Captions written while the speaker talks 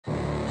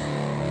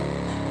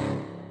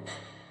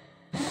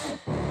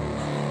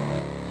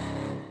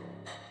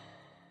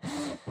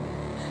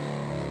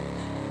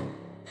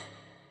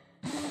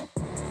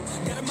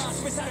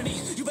inside of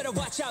me. You better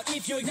watch out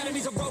if your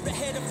enemy's a road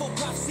ahead of full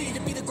prophecy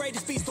to be the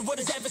greatest beast the world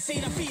has ever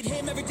seen. I feed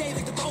him every day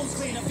like the bones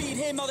clean. I feed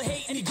him all the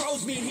hate and he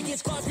grows me. He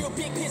gets claws real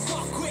big, pissed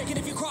off quick, and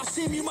if you cross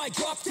him you might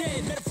drop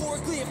dead.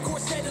 Metaphorically, of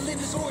course, settling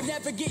the sword,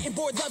 never getting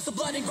bored, loves the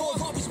blood and gore,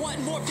 always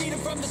wanting more, feed him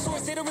from the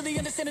source. They don't really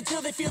understand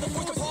until they feel the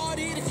force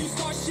departed. If you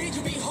start shit,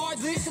 you'll be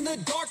heartless in the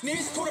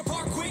darkness, torn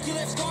apart quick, you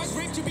left scars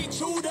ripped, you'll be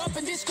chewed up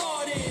and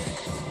discarded.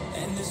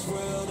 And this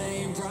world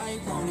ain't right,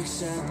 won't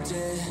accept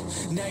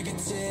it.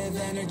 Negative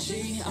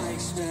energy, I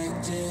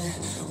expect it.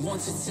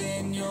 Once it's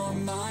in your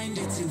mind,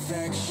 it's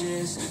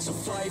infectious. So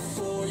fight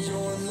for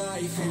your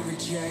life and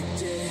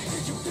reject it.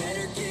 You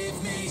better give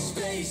me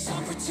space,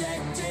 I'm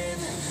protective.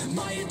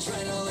 My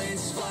adrenaline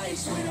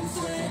spikes when I'm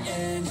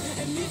threatened.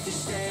 And if you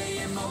stay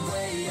in my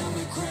way, I'm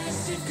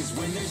aggressive. Cause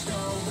when there's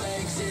no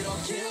exit,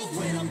 I'll kill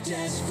when I'm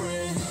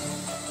desperate.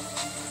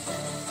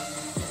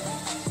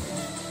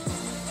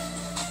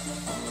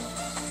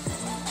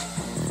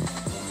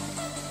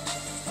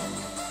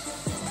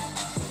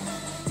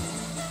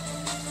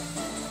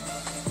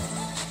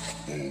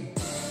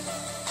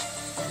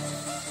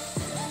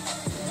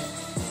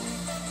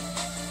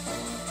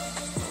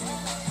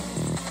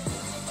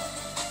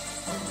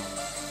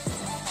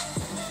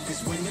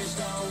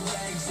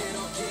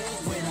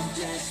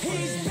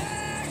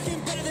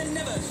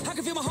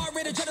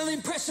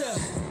 Adrenaline pressure,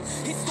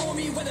 it's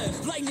stormy weather,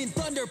 lightning,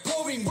 thunder,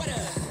 pouring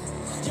weather.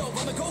 Yo,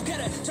 I'm a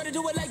go-getter, try to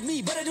do it like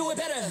me, but I do it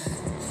better.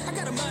 I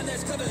got a mind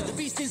that's clever, the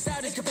beast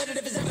inside is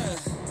competitive as ever.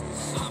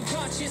 I'm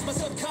conscious, my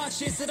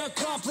subconscious, an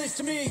accomplice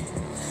to me.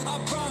 I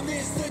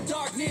promise the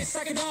darkness,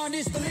 I can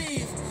honest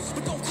believe.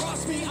 But don't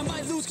cross me, I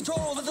might lose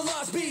control of the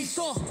lost beast.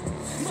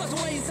 He's locked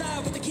away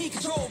inside with the key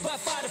control by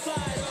fight or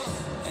flight.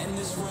 And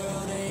this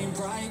world ain't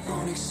right,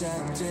 won't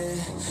accept it.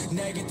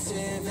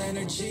 Negative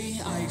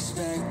energy, I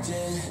expect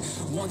it.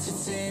 Once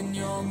it's in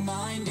your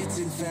mind, it's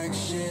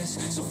infectious.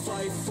 So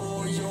fight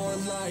for your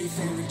life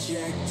and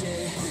reject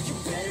it. You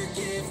better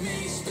give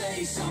me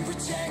space, I'm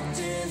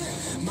protective.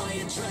 My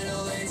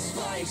adrenaline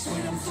spikes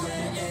when I'm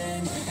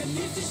threatened. And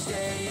if you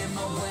stay in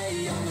my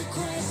way, I'm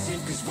aggressive.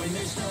 Cause when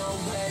there's no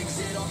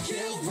exit, I'll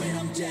kill when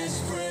I'm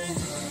desperate.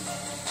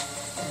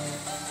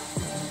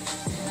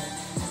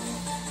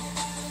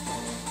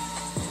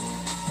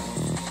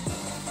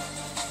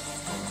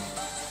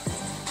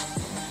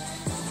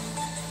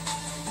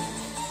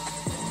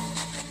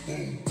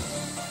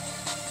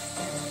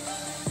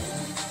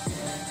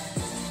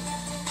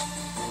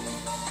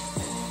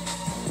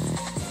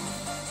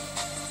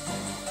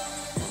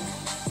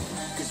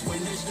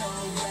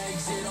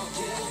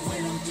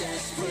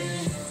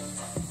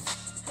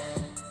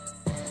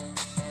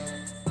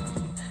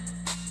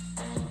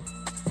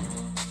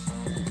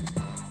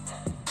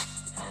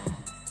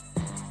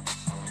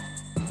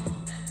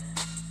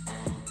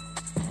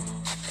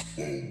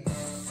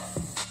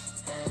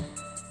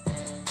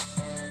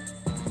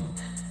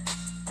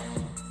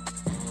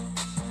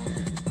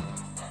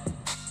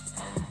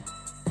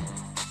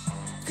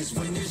 Cause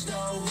when there's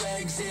no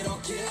exit, I'll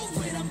kill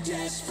when I'm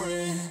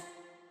desperate.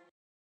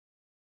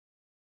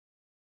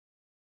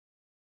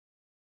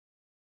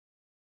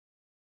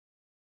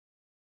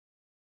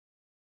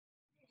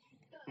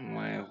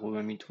 Ouais,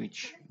 re-ami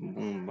Twitch.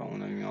 Bon, bah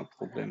on a eu un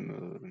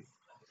problème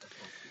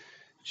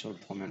sur le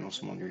premier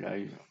lancement du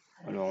live.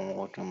 Alors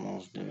on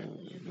recommence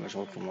je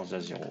recommence à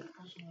zéro.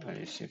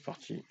 Allez, c'est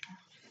parti.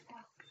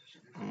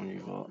 On y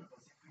va.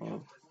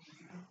 Hop.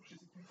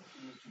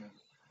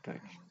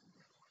 Tac.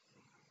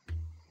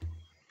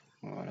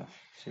 Voilà,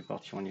 c'est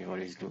parti, on y va,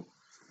 let's go.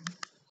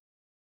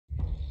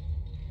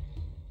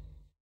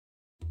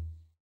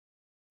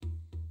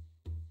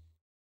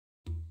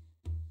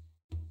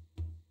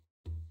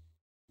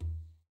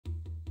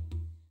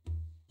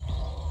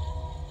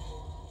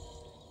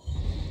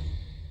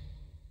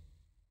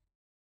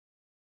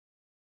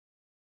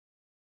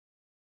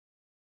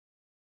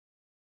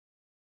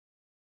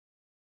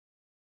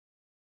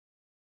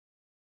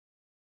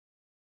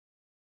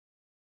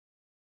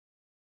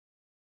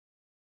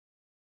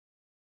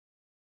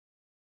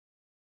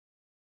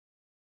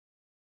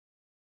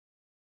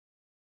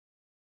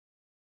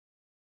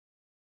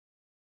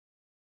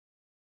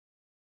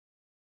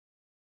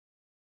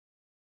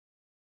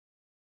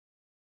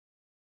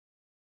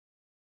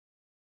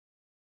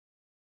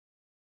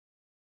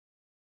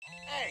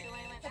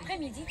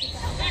 Après-midi, tu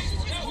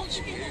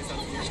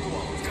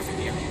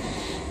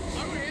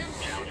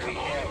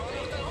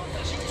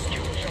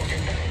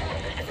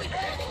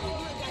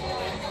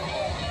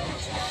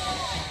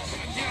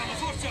Andiamo,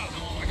 forza!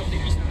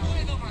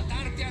 Volevo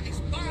mandarti a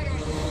disparo!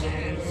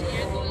 si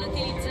è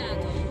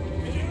volatilizzato.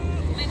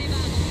 Me ne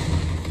vado.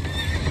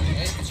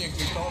 C'è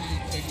quei tolli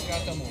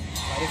dedicata a mo.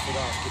 عارف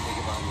ده كده يا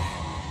جماعه.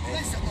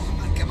 ليس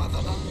مهما كما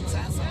ظننت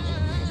سأصل.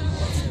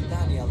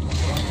 صدقني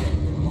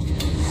المحرم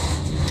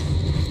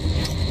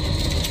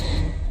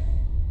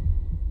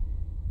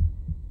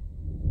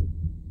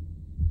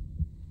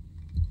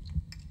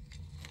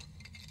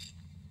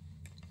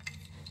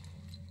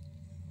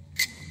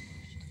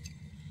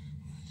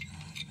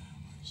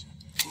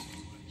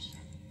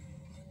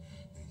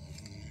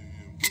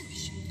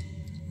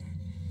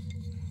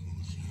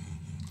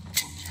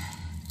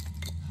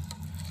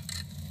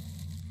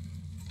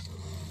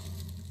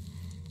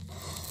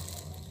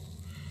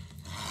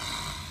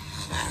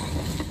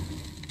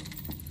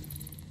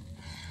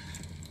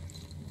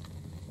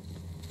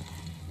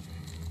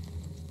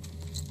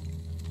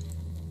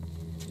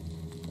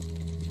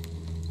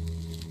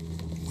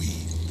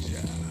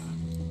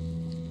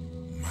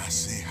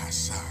Mase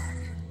hasar,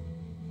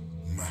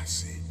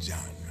 mase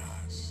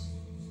janas.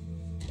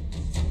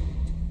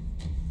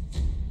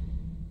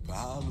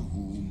 Palu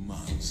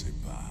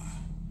mansepa,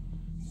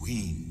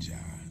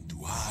 winja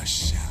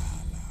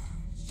duashala.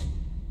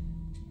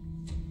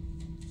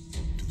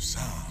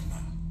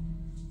 Tusama,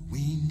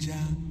 winja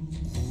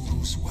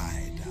urus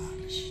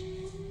waidarsh.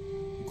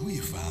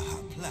 Guifa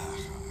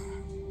haplaha.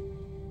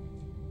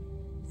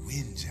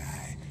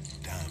 Winjai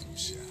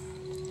damsha.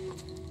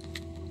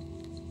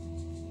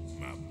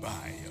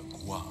 Mabaya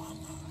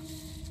guama.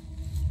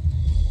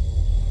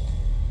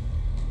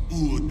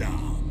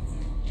 Udam.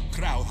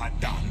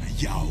 Krauhadan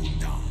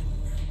yaudan.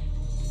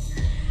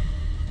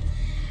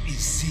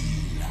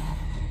 Isila.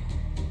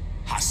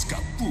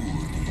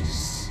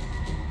 Haskapuris.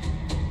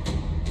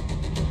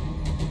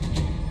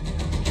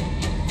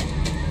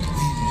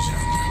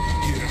 Winjan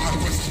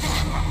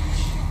irharvastara.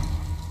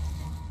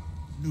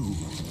 Nu.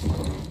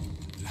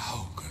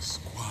 Laukas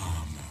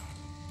guama.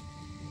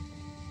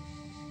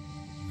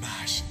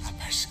 Mash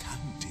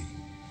apashkanti.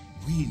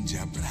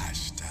 Winja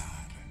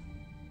brashtar.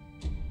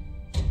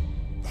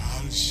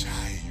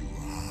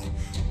 Balshayua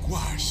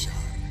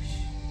guashar.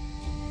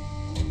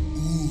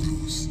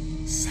 Urus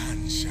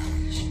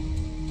sanshar.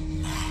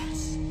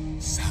 Mas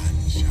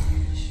sanshar.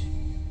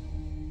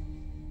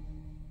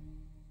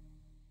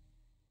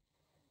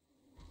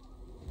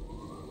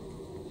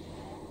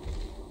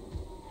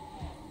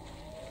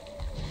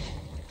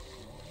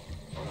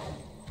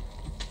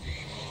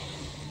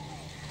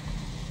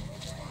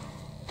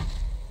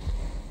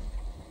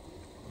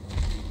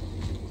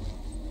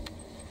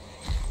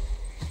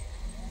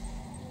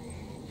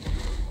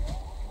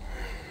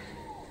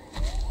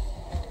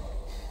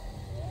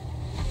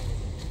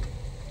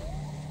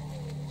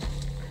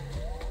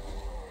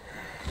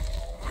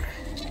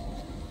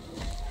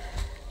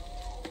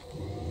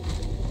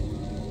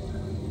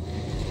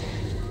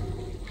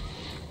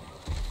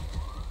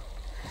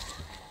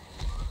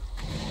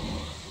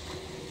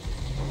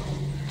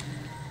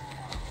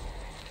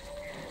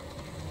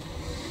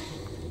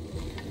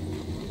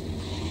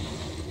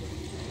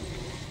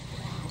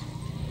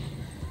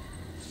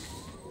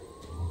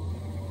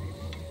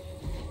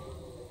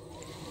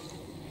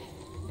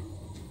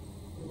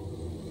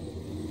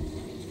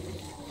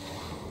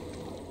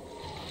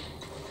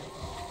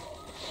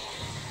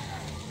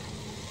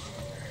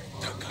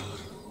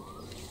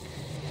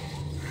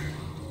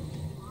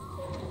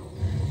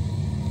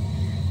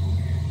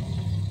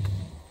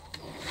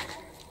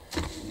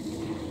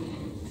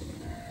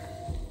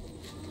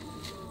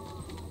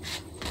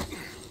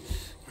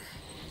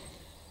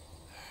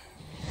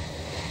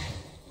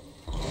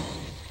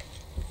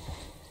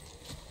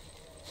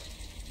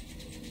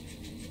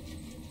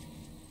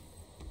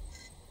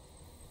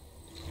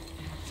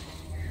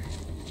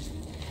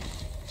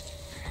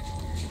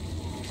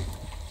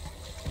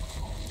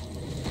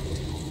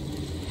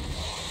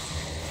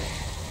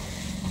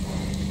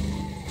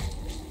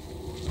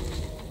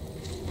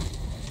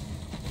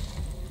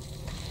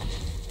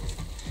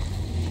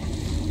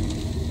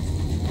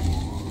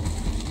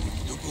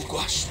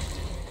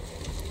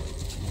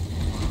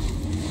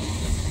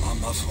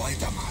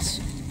 Damas,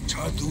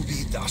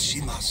 Chadubi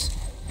Dashimas,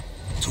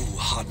 Tu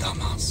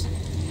Hadamas.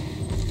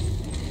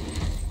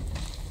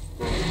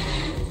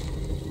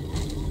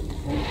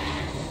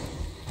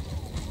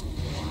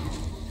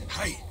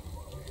 Hai.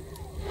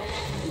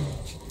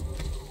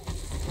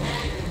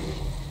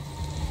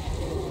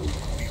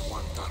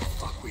 Biwantar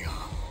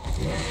Fakwiha,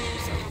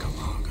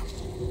 Zankamagam,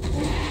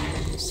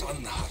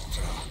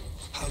 Sanhatra,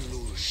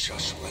 Halu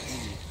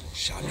Shashwalin,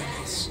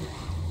 Shalamas.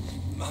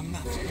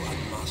 Mama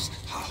Fuanmas,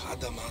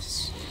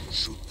 Hahadamas,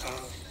 Shuta,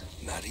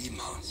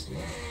 Narimas.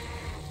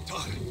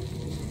 Tar,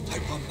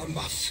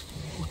 Haipamamaf,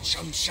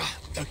 Uchamsha,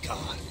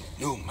 Dagar,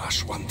 no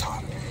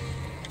Mashwantar,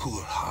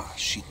 Purha,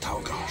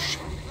 Shitaugash.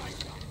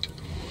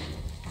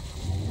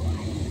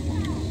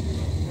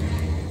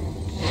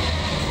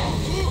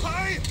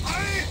 Hai,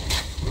 hai!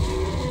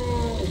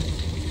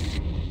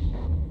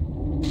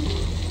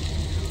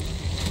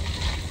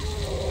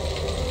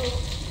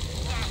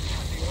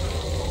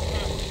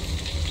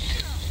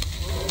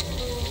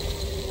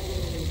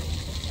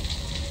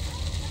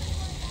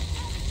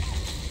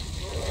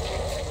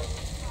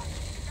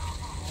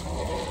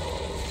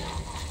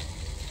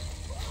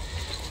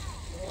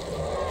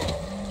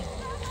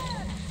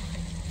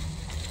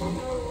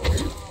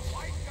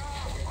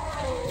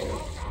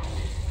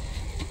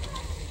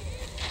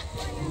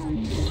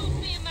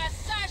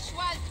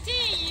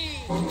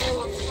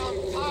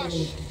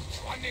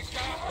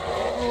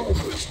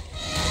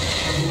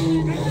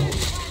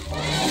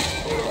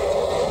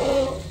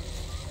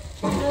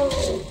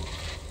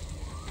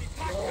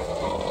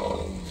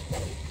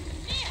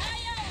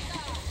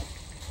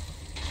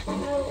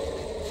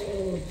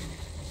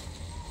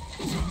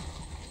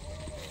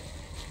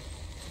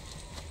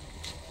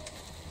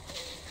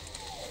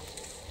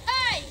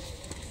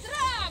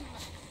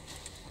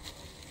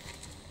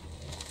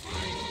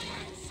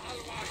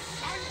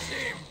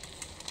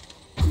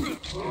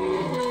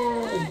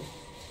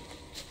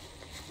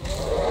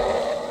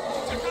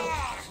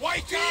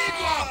 Wake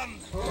up!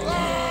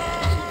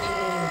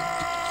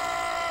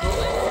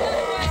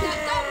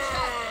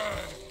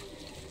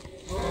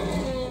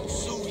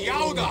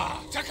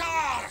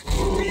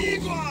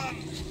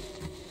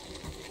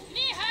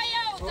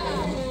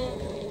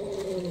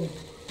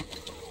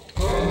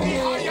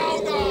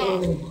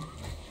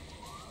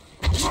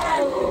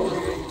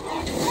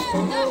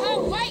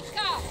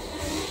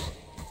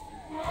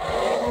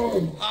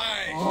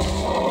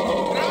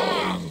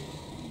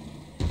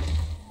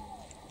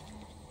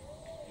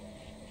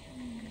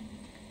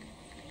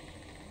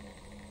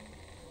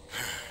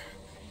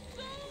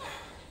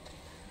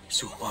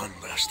 Suwan,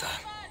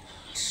 brastar.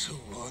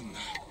 Suwan.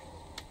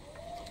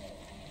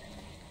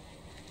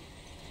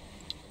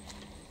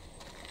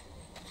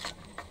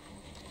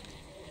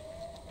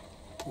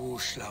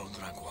 Ușlau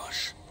dragoaș.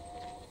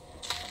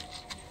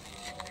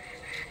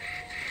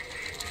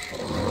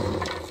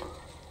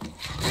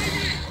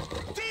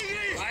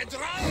 Tigri! Hai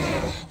drama!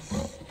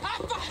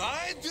 Apa!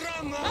 Hai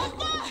drama!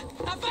 Apa!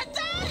 Apa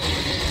tak?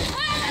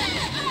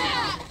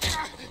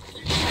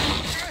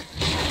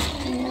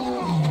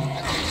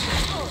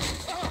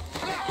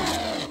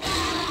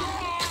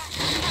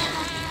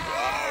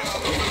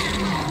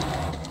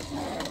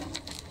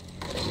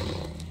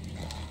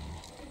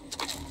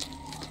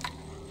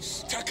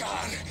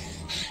 Takar!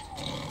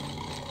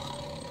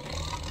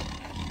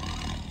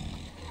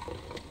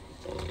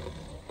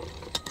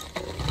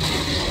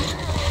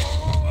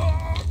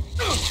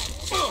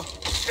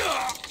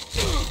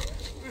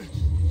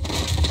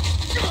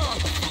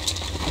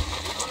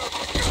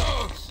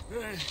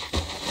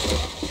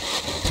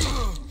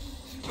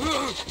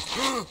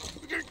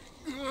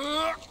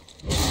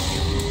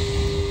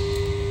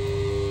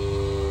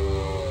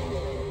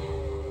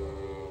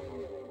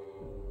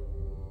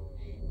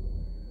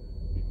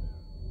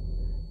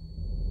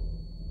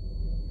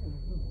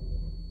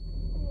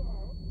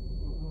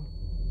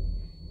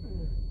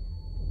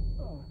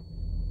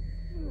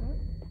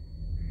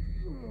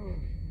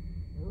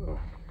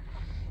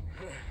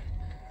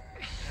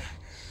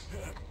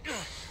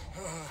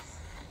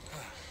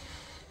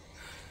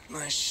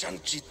 Mai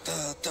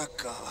șancita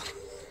Takar.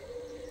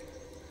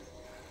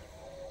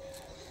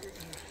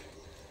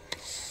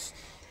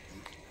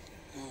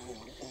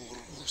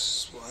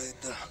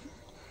 Uruswaida.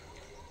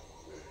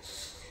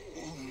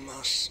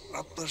 Umas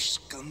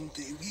apas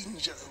kante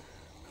winja.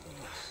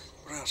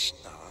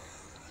 Rasta.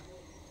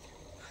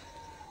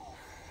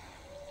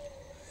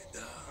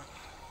 Da.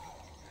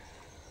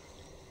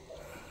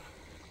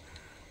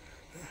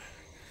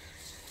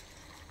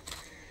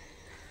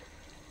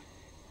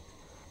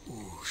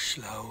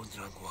 Ușlau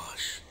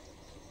dragoaș.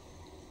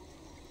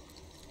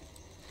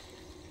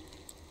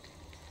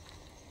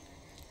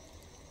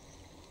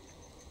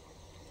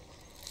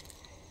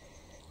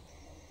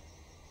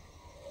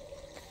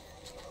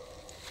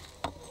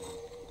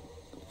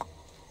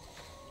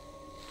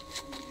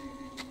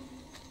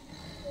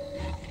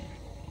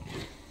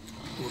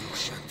 Uru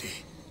shanti,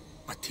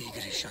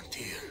 patigri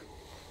shantir,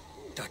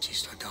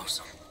 tacis la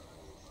dausam.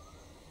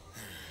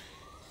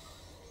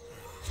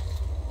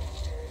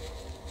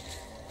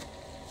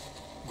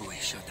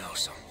 Guisha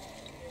dausam.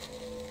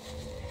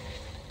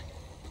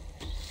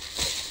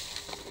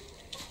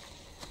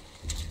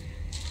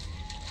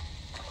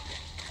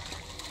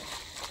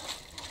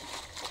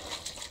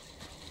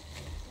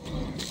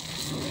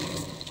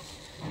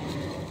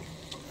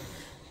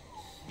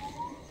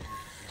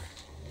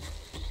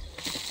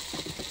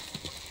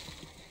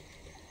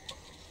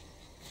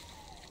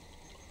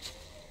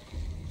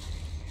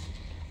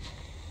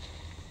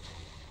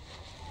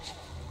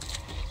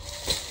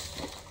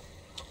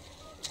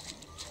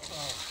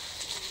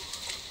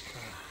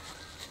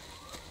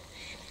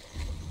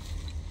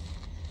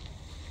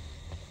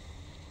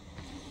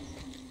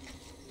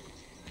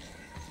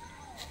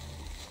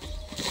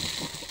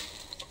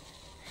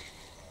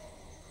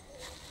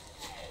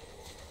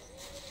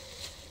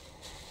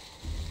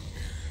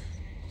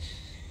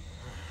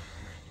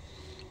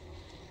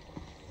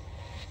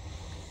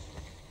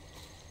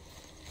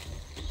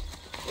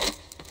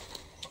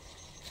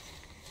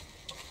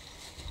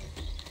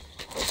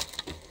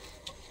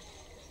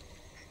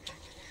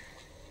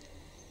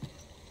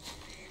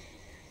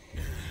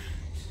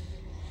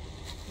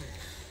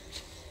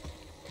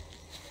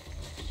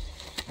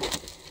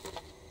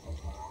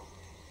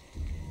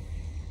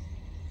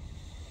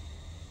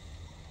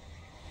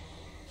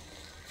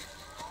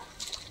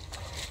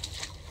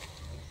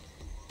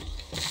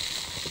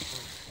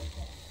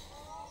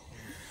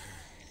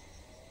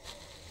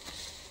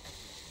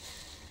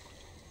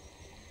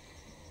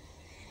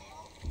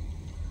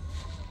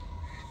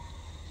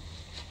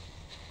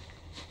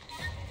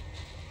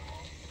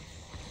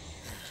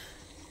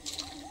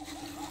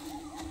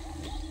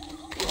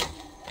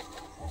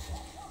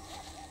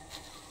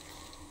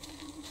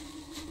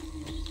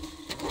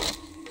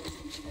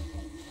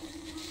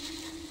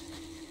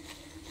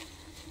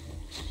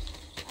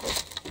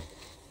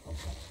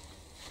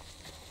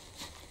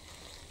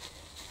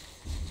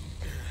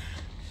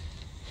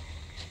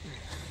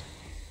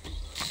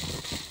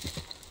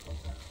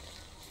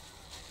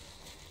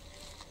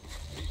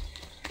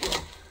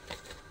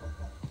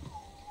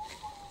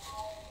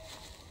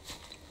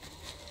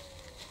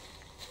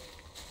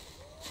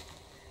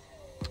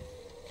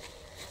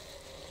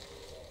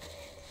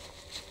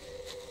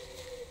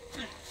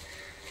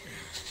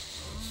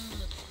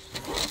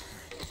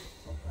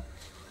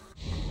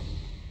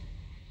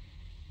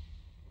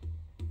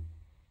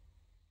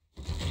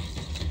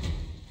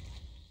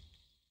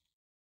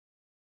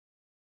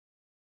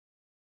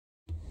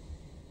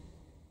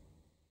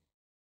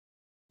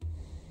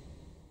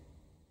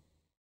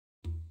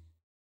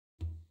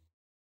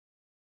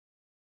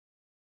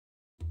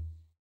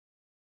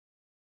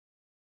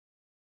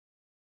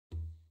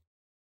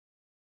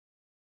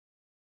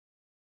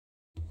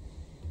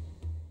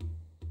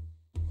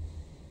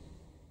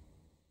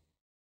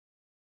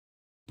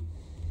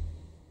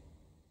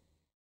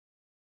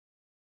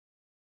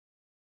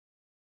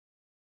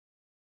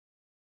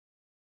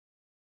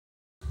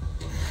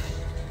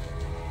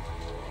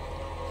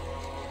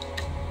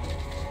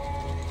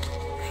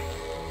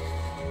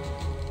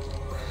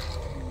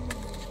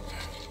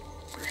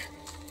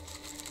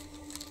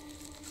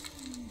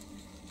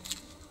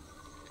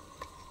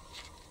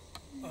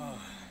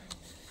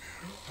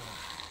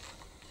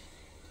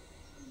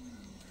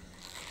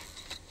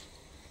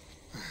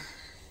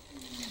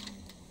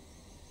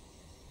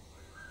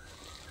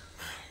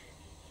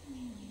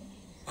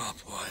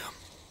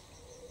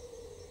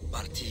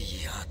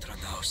 Parti atra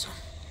dausam.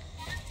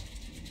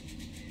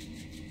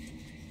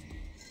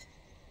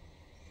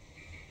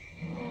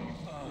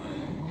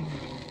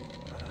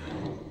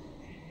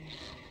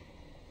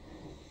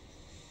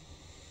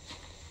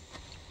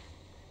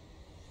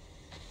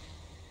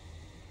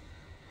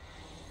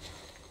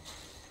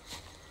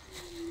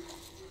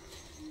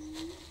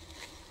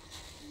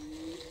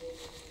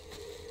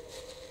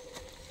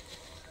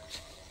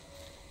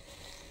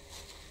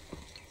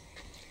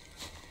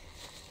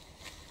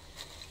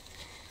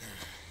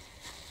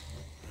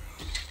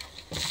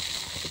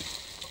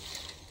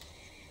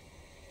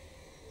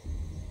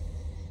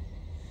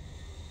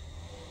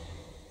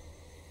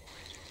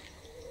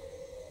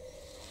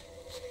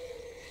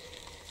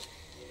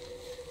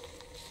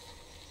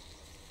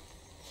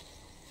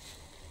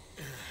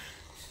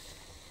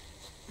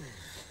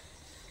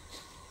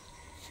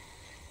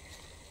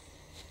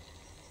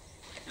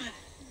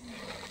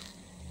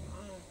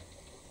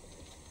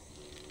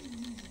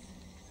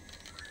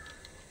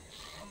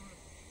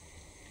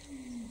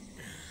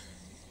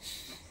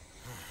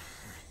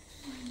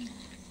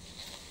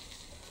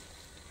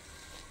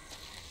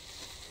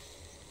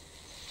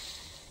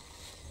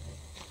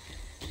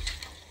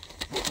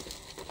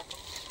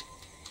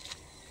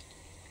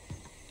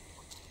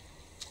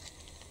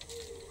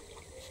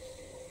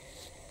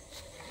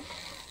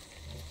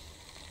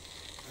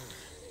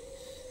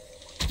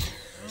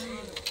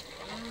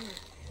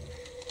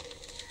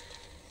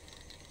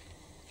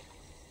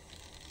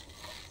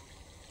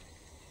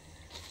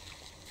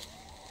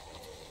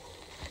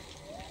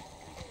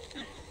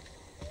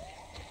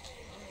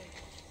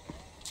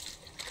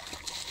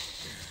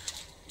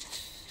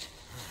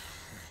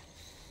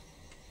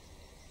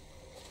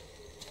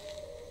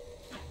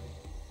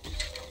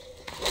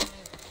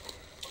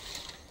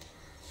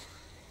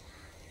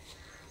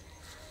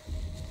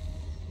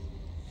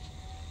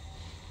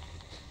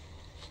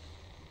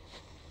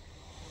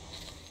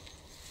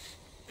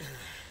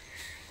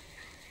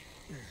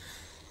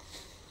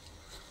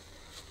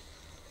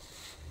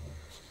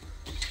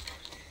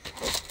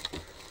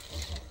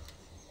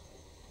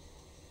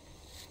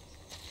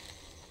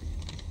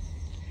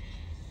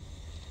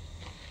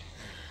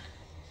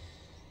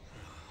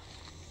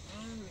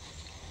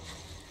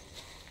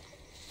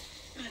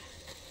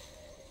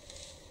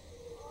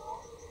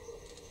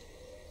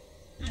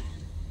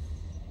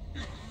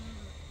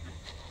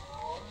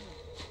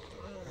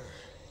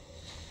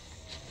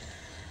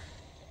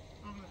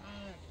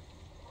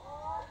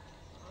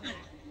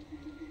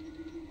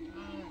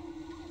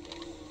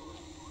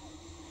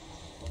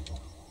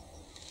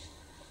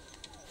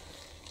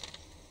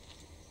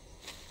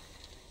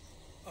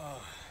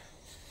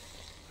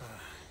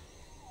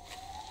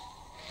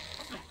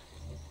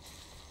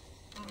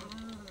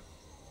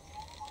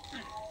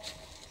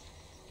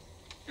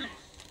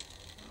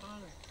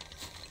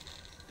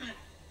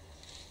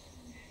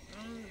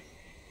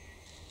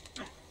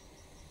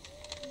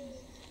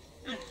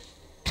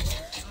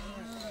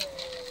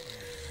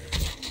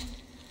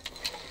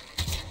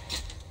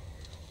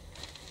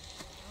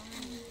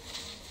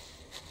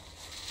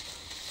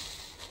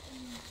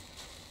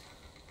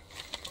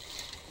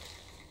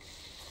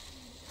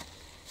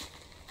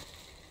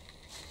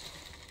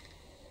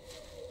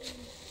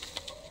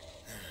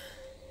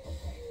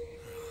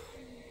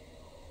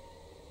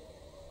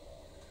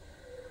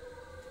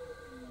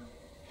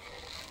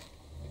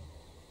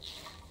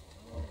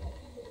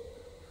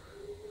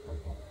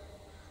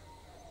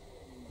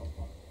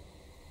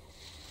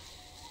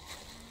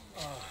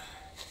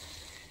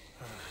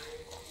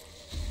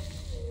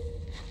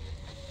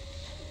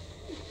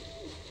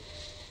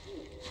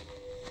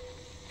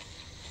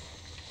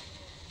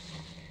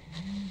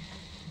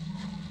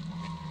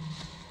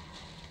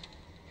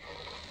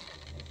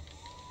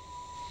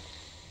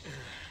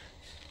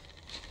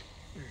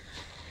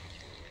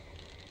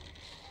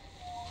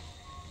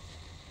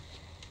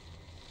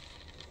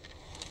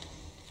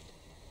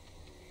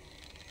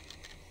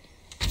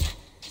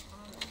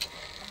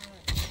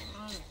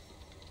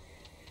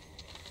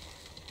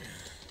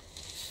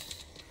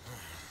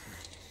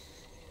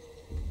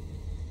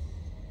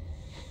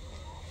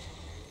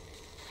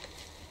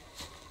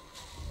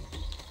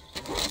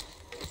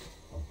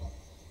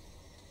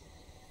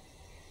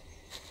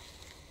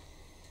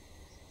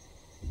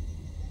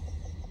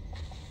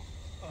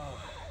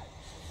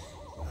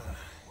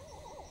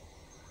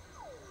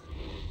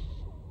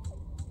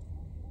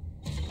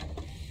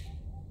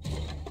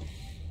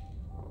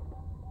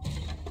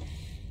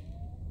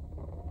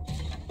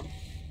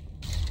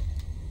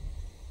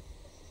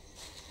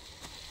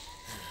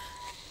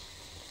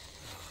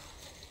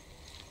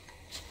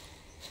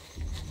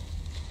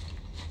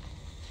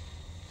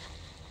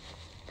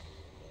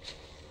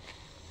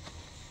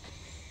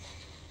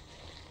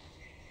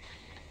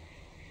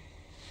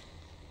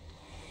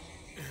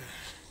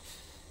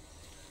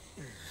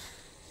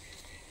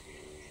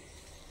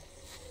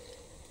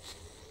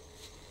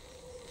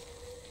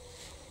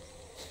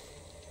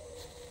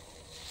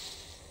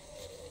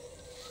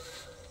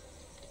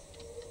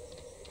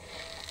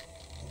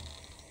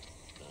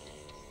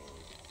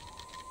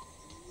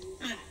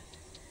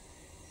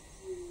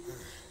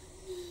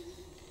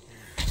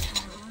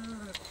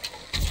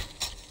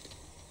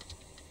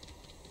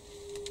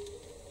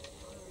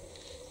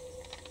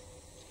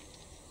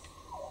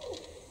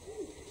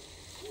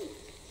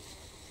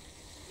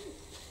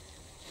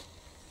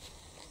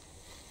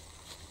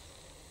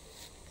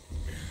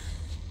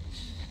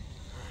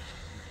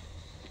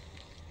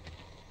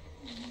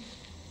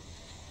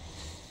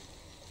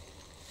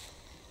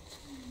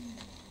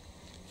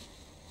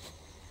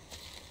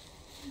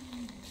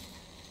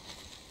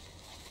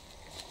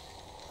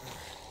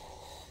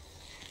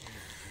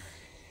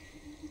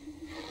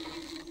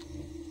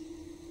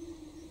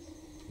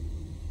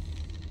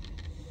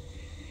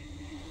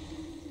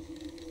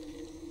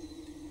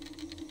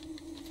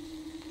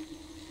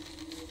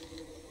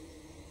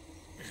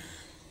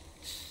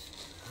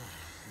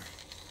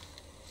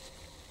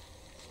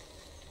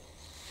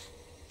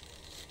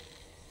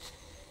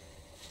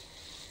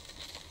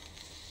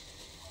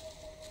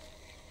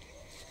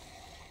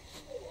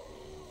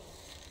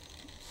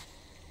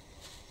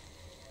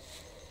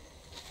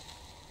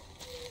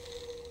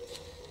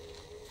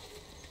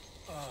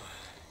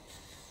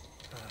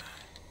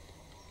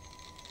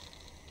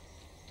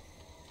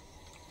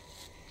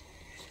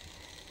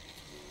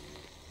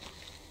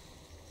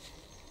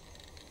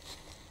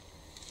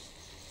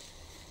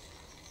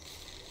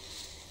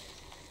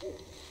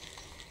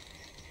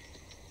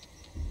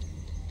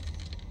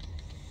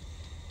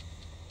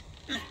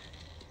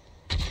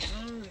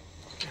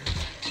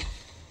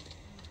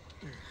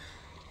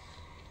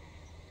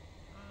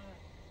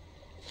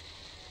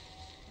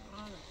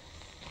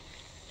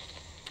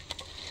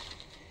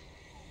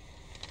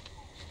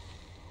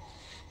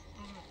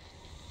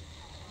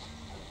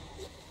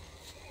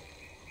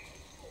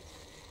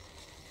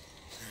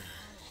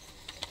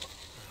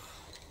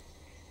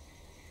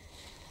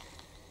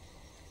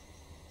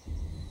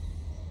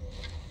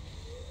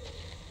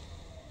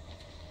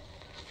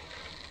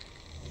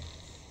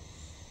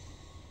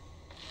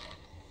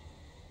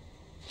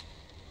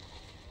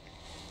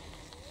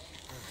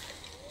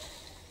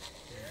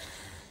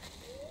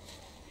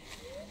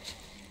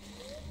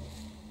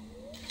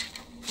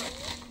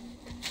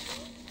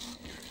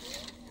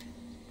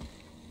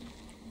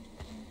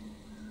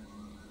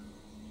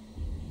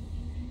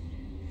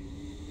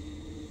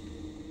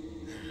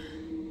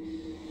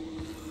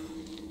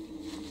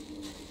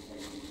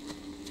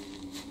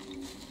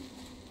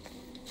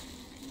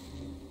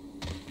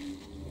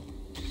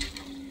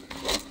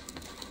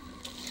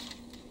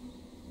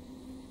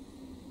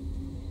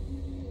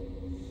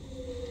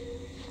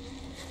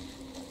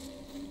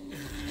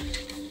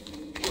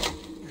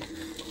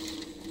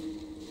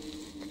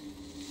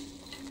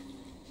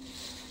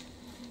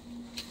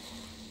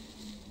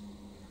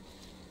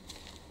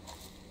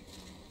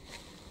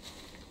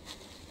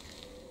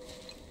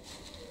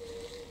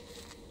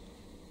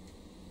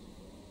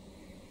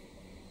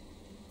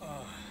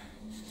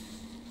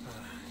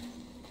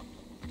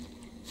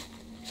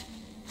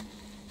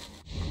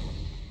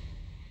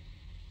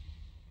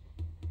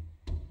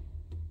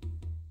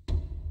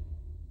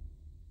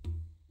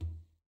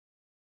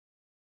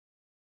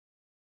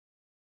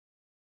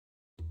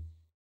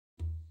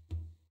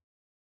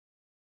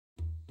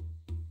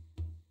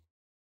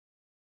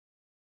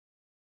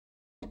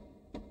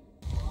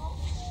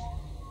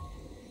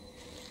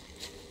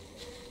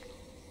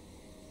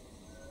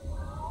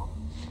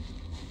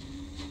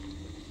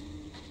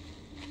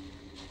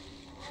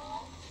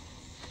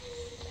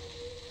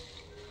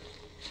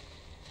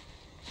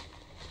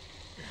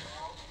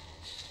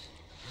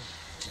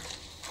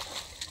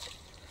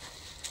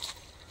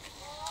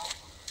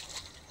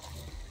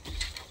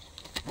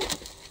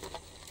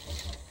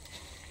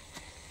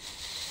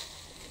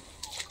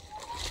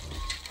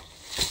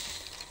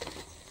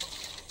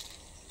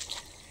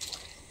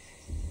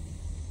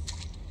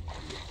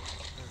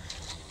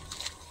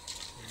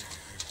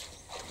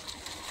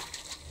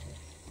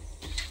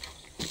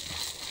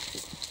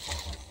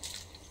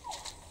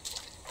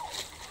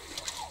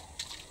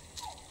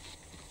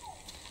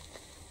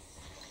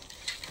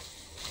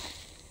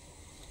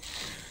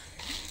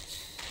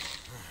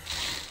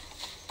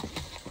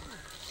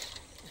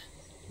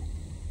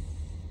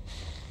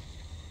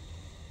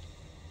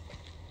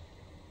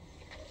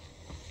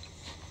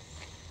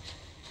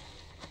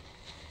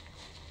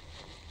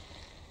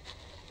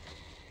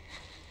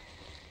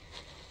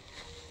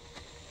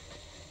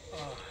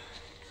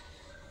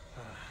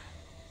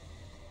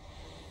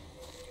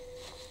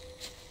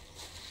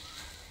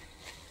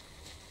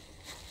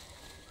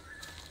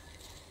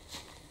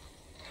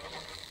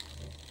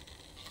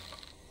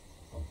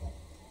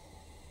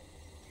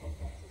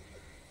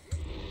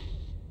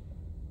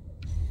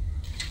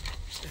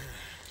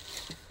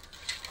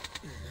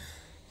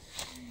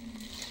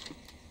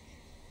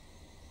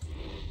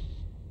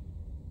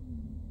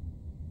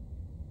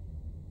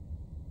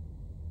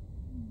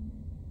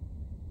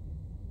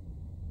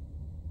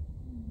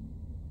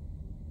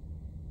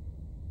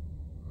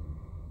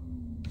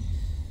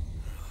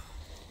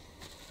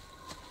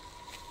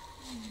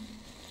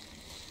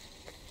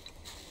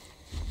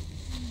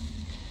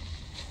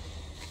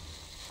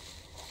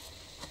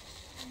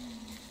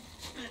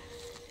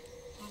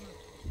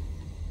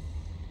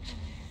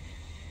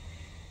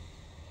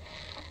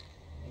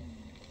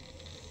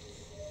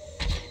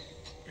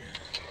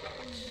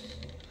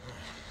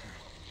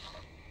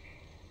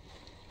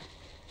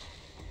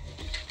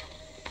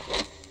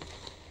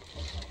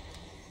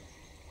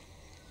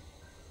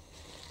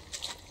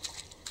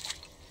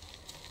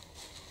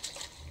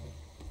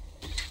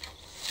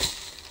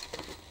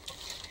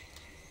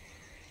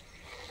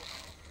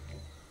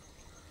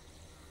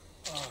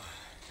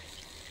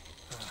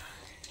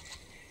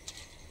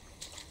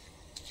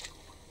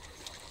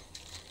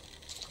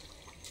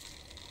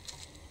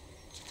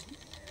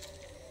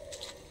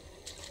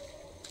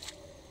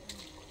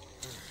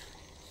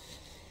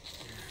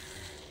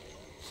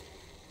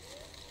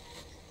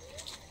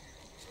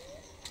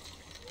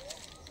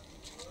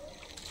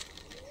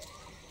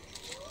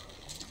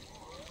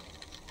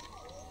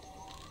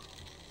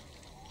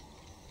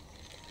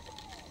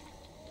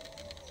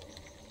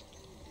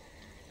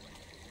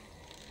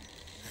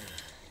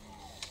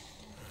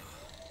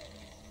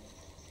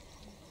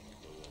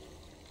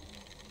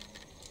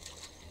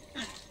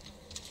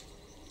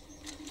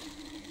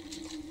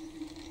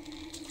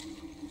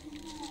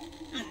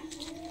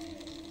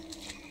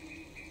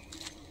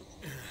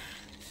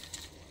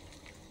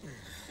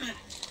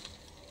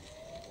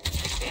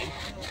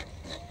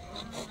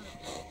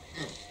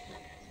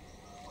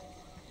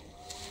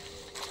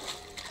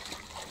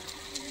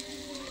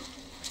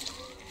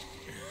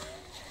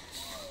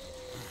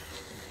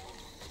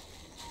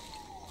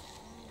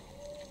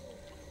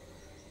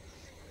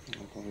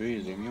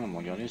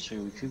 regarder sur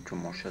YouTube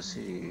comment chasser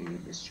les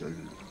bestioles.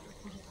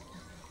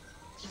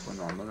 C'est pas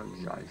normal,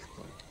 j'y arrive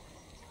pas.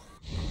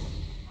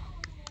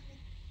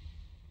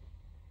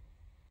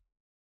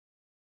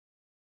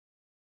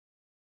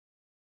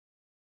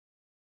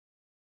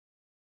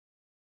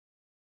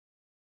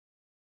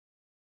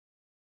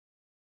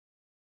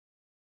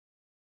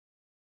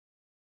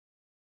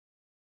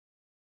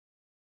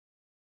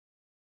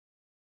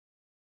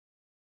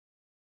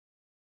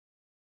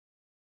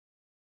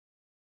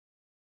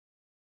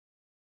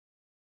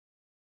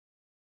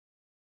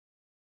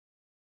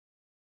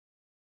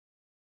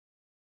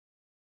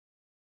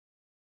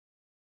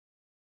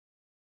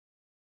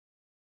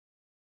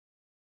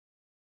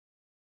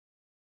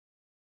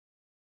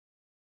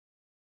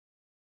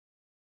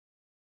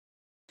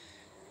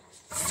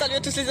 Salut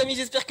à tous les amis,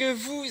 j'espère que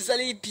vous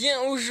allez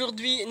bien.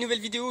 Aujourd'hui, nouvelle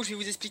vidéo, je vais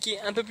vous expliquer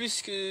un peu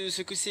plus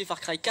ce que c'est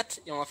Farcry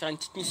 4 et on va faire une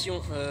petite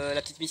mission,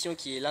 la petite mission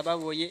qui est là-bas,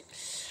 vous voyez.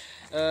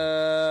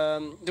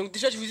 Donc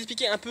déjà, je vais vous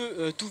expliquer un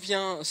peu d'où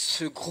vient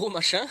ce gros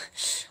machin.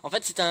 En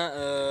fait, c'est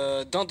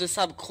un dent de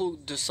sabre gros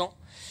de sang,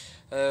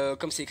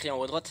 comme c'est écrit en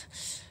haut à droite.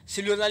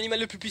 C'est l'animal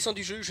le plus puissant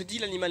du jeu, je dis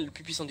l'animal le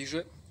plus puissant du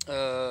jeu.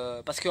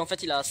 Parce qu'en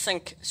fait il a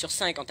 5 sur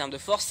 5 en termes de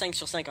force, 5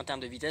 sur 5 en termes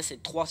de vitesse et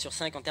 3 sur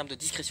 5 en termes de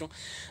discrétion.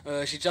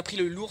 J'ai déjà pris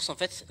l'ours en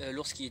fait,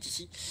 l'ours qui est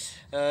ici.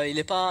 Il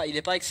est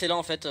pas excellent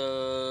en fait,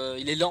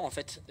 il est lent en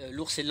fait,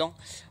 l'ours est lent.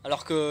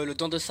 Alors que le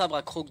dent de sabre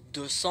à croc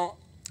de sang,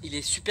 il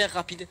est super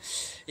rapide.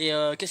 Et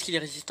qu'est-ce qu'il est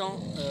résistant,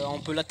 on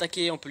peut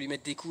l'attaquer, on peut lui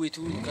mettre des coups et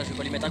tout. Donc là je vais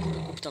pas lui mettre un coup,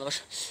 oh putain de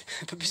vache,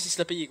 un peu plus si se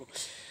l'a payé quoi.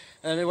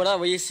 Mais voilà, vous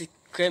voyez, c'est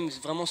quand même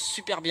vraiment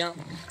super bien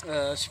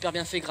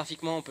fait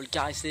graphiquement, on peut le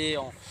caresser.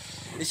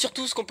 Et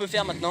surtout ce qu'on peut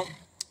faire maintenant,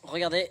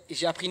 regardez,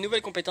 j'ai appris une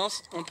nouvelle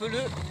compétence, on peut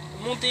le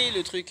monter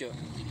le truc.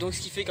 Donc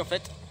ce qui fait qu'en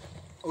fait,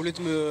 au lieu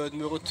de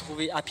me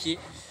retrouver à pied,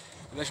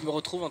 ben, je me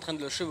retrouve en train de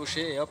le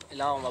chevaucher et hop,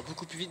 là on va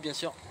beaucoup plus vite bien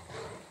sûr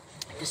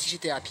que si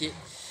j'étais à pied.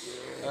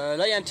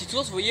 Là il y a un petit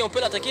ours, vous voyez, on peut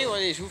l'attaquer. Je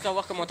vais vous faire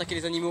voir comment attaquer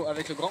les animaux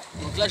avec le grand.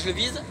 Donc là je le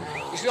vise,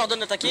 je lui ordonne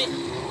d'attaquer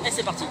et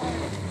c'est parti.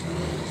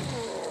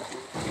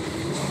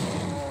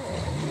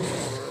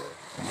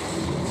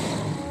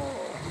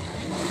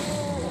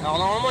 Alors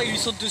normalement il lui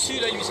saute dessus,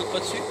 là il lui saute pas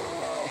dessus.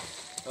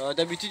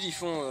 D'habitude ils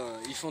font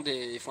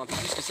un peu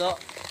plus que ça.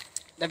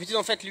 D'habitude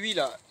en fait lui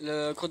là,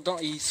 le crotte-dent,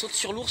 il saute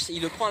sur l'ours et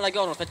il le prend à la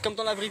gorge en fait, comme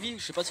dans la vraie vie.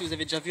 Je sais pas si vous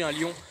avez déjà vu un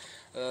lion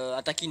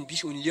attaquer une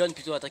biche, ou une lionne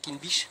plutôt attaquer une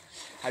biche.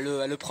 Elle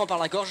le prend par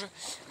la gorge.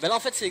 Ben là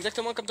en fait c'est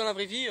exactement comme dans la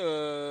vraie vie,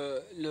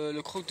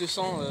 le croque de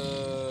sang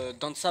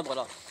dent de sabre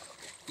là.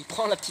 Il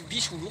prend la petite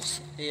biche ou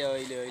l'ours et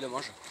il le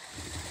mange.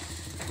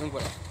 Donc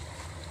voilà.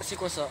 C'est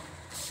quoi ça?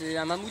 C'est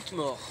un mammouth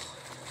mort.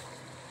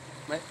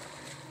 Ouais.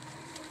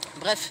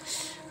 Bref,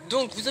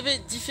 donc vous avez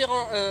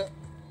différents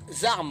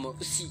armes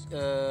aussi.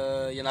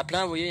 Il y en a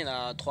plein, vous voyez, il y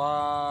en a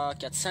 3,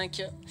 4,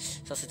 5.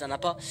 Ça c'est un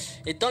appât.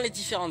 Et dans les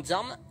différentes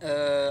armes,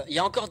 il y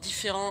a encore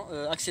différents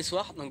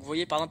accessoires. Donc vous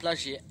voyez, par exemple là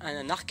j'ai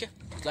un arc.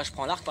 Donc là je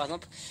prends l'arc par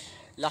exemple.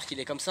 L'arc il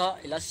est comme ça.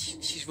 Et là si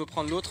je veux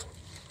prendre l'autre,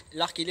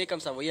 l'arc il est comme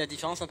ça. Vous voyez la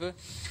différence un peu?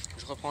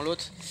 Je reprends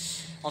l'autre.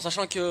 En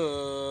sachant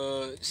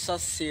que ça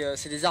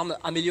c'est des armes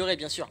améliorées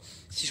bien sûr.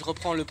 Si je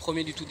reprends le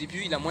premier du tout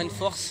début, il a moins de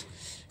force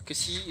que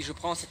si je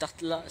prends cet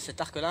arc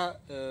là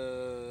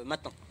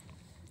maintenant.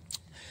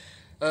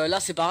 Là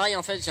c'est pareil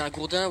en fait, j'ai un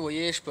gourdin, vous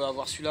voyez, je peux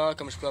avoir celui-là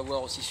comme je peux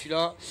avoir aussi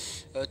celui-là.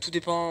 Tout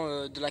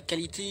dépend de la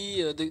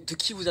qualité de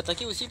qui vous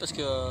attaquez aussi, parce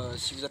que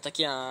si vous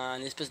attaquez un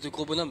espèce de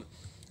gros bonhomme,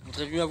 vous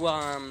voudrez mieux avoir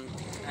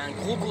un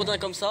gros gourdin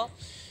comme ça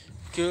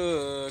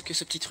que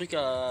ce petit truc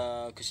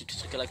à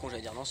la con,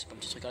 j'allais dire. Non, c'est pas un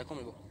petit truc à la con,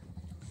 mais bon.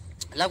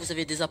 Là vous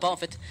avez des appâts en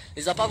fait.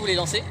 Les appâts vous les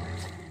lancez,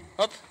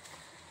 hop.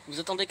 Vous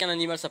attendez qu'un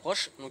animal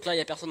s'approche, donc là il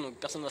n'y a personne, donc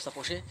personne ne va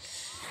s'approcher.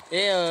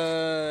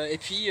 Et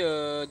puis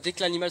dès que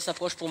l'animal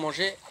s'approche pour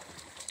manger,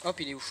 hop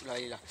il est où? Là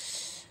il est là.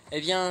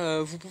 Eh bien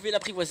vous pouvez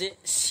l'apprivoiser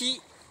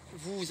si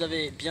vous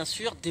avez bien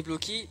sûr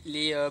débloqué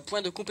les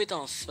points de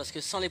compétence. Parce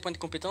que sans les points de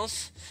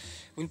compétence,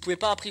 vous ne pouvez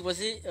pas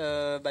apprivoiser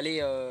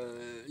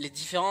les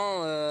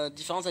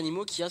différents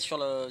animaux qu'il y a sur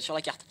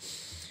la carte.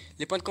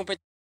 Les points de compétence.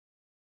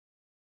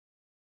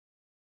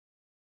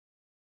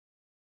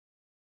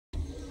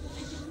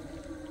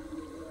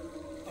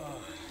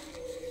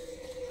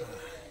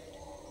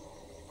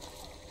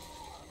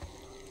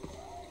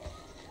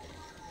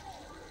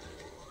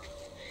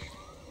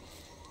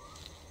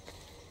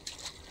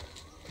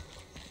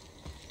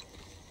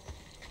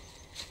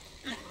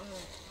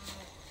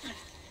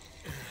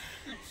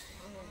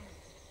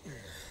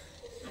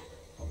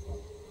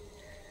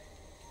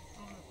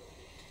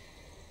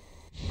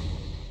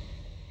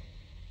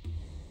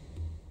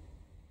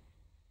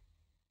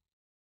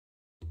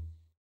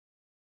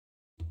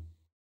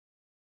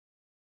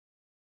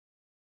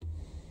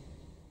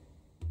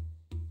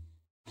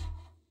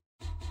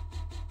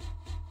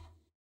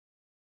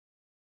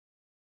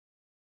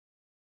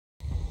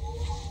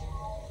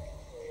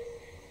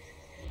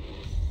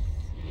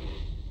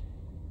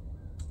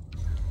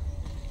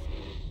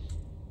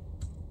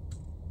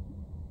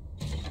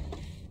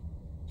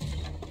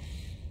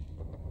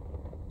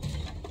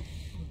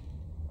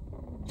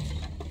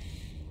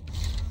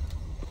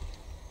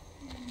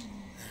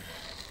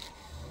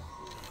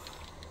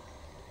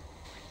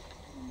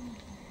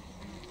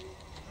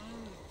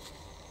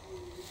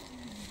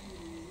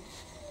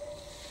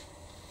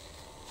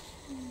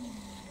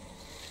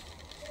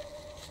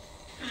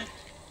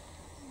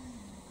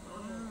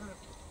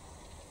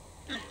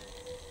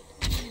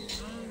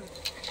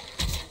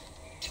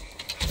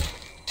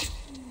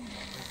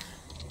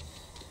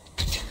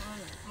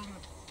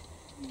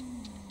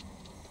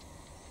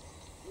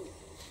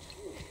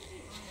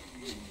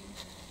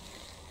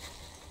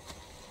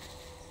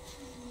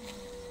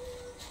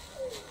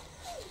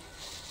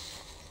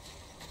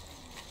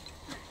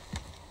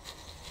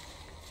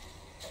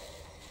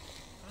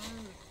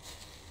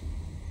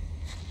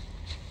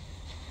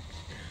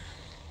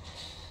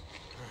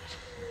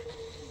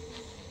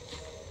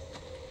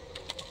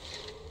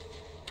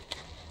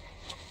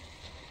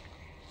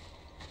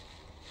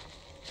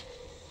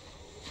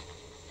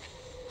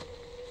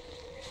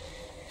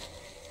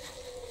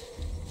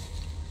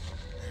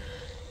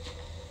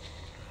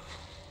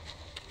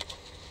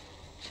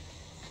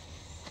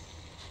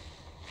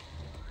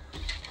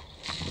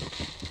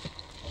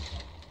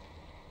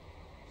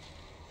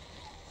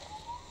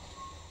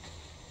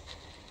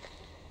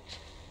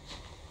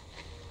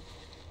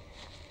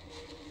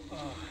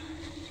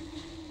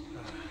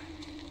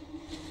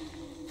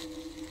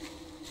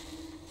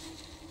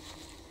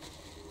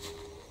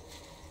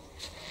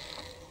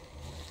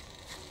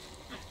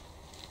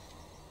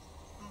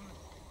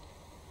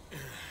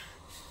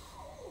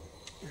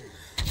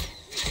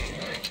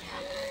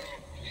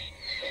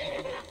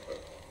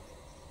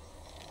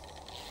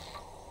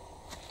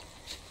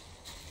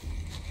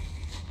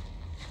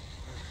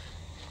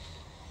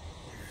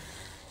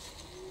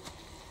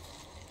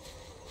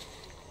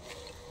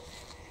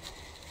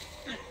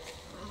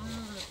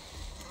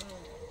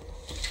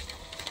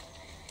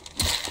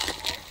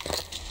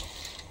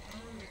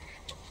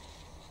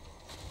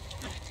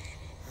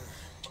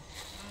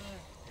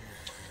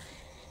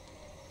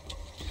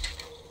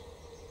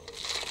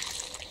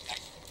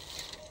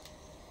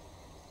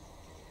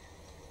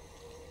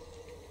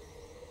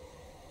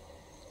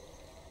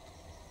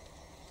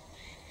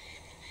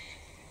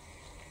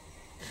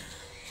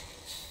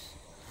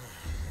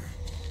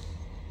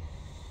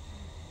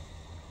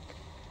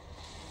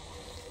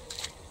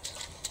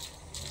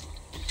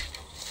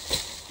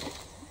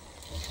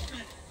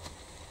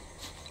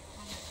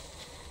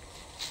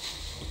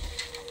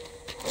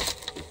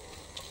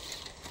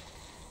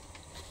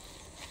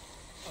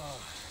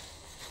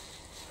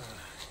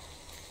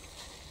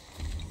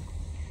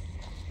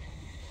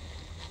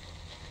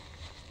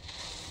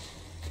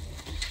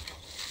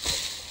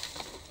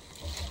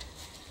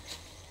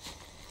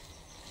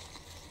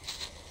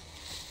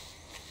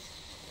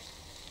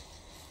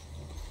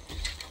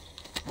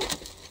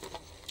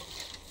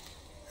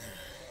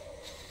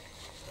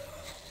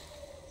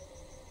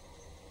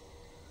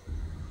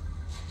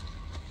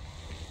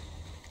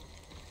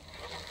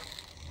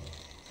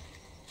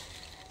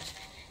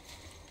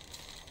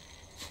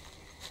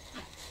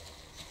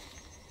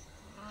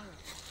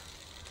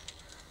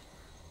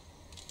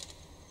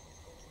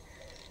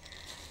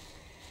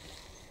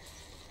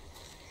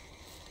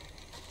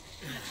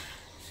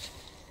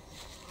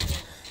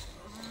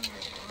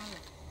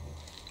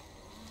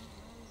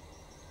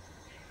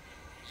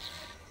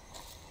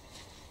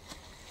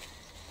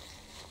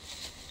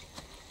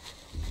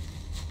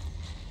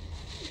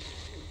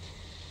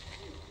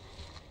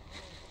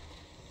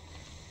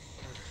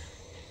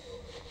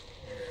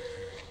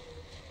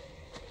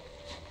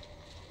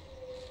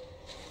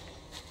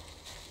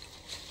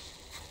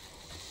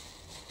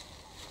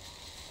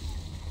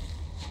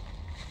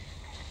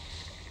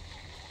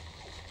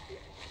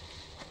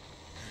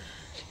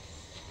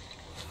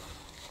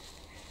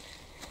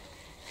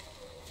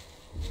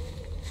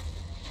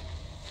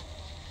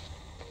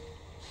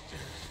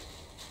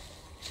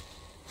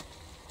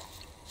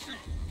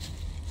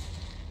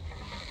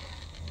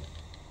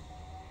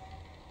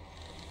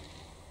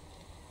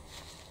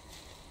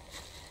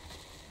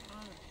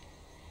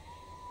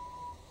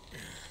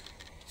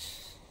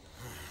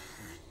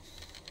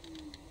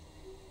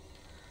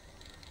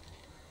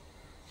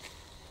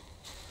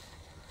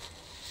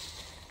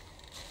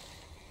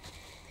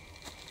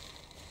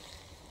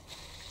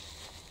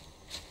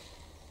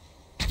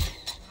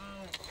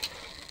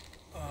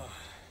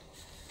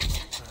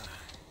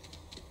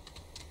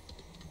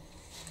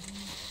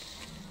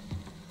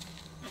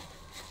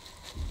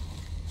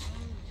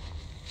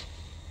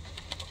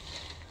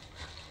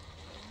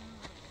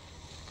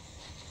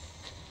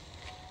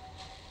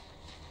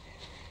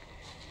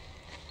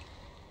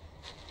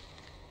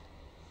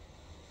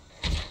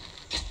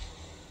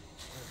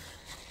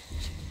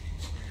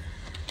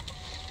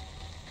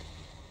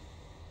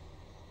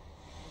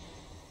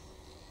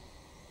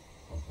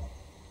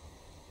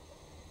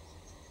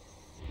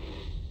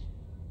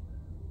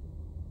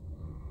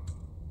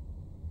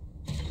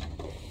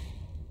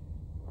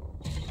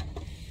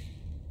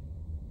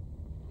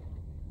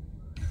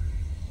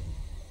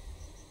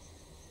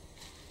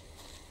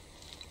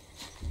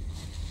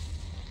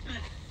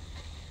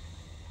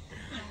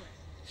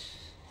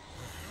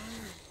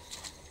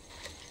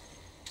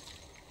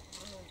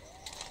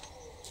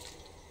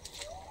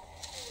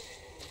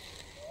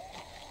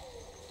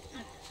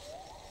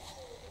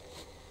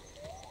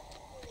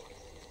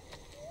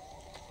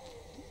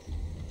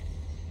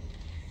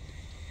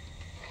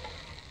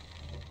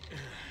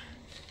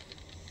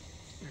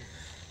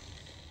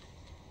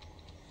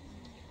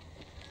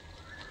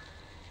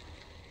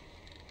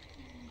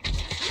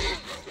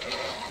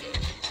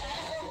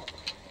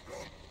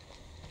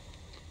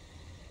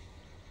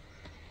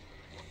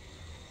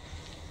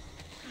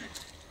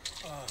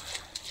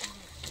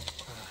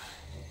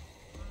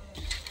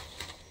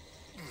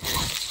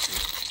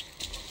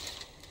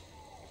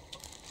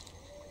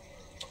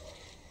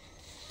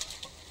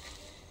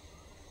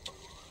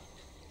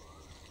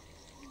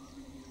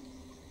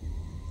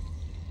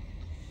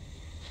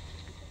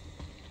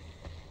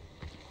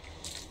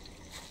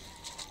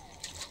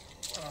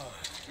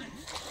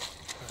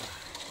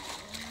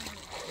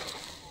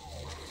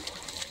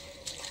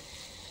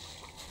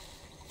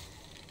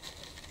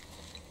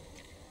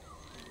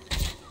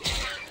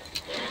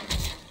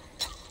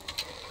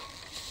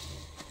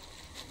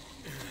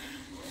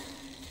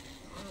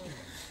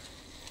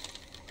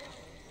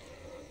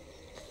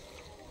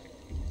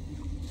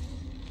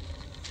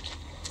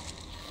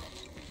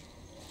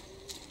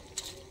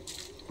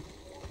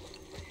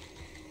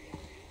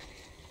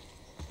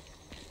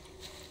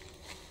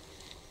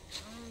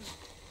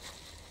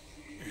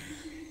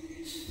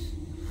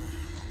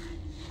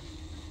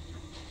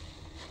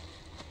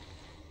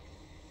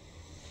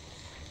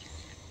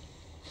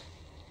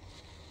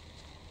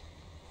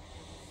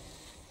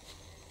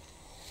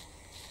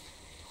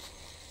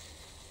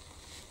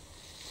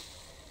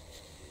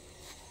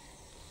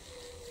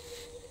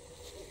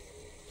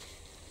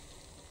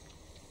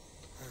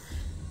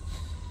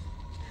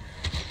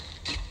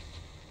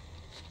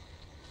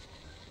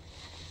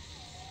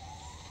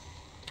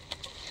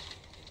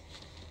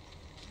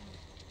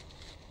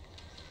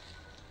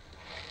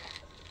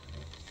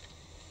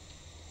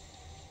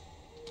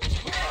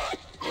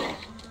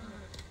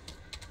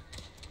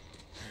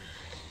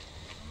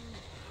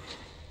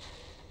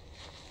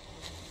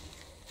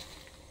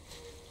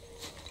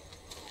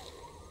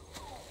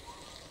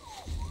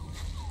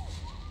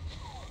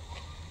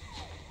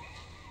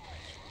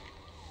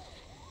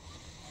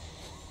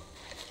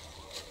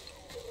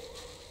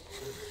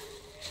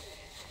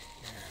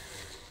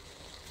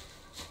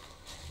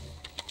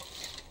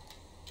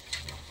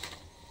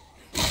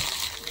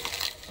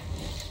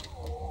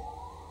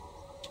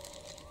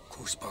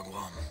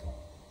 Spagwam,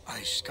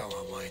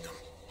 Aishkawa Waidam.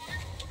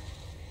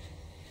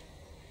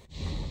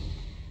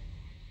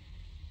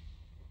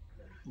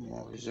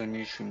 Bon, les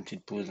amis, je fais une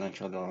petite pause d'un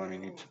quart d'heure, 20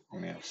 minutes.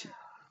 Merci.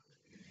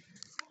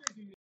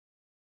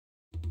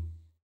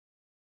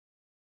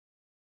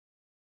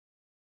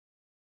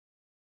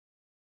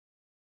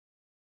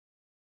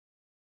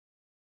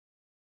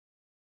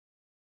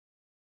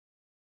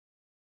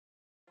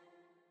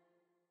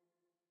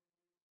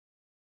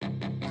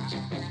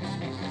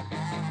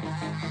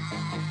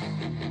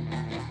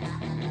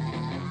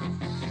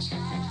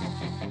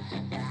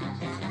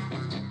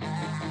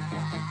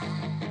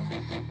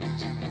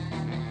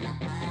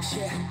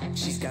 Yeah,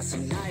 she's got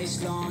some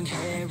nice long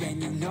hair,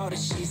 and you know that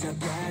she's a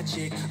bad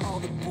chick. All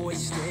the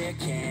boys stare,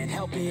 can't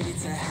help it,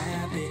 it's a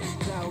habit.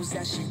 Clothes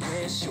that she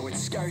wears, short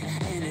skirt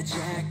and a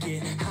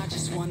jacket. I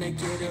just wanna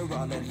get her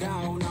all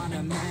alone on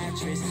a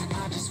mattress.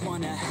 I just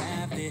wanna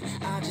have it,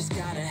 I just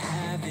gotta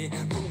have it.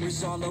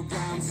 Rumors all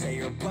around say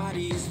her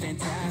body is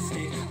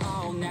fantastic.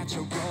 All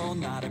natural,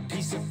 not a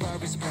piece of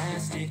fur is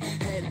plastic.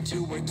 Head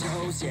to her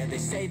toes, yeah, they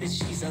say that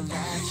she's a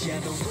latch. Yeah,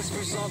 the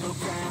whispers all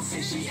around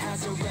say she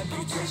has a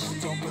reputation.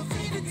 Don't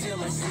believe it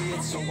till I see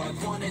it, so I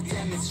want a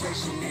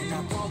demonstration. And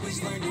I've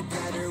always learned it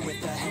better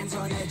with a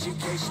hands-on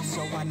education.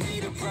 So I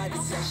need a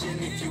private session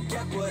if you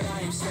get what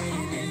I am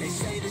saying. And they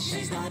say that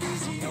she's not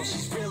easy, no,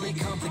 she's really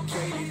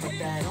complicated. But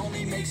that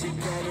only makes it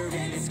better,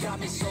 and it's got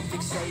me so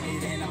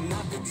fixated. And I'm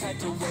not the type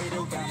to wait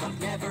around, I've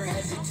never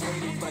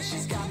hesitated. But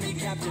she's got me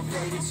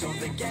captivated, so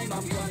the game,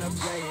 I'm gonna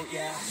play it,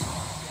 yeah.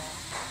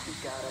 She's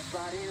got a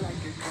body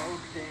like a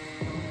coke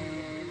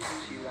thing.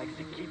 She likes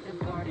to keep the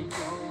party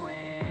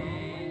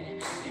going.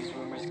 These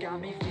rumors got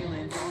me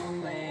feeling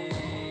lonely.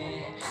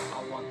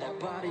 I want that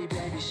body,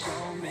 baby,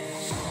 show me.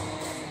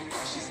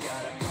 She's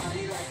got a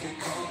body like a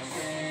coke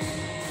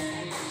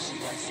thing. She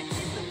likes to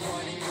keep the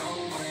party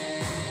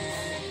going.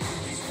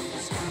 These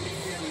rumors got me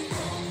feeling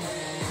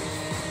lonely.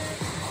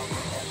 I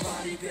want that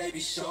body, baby,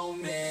 show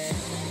me.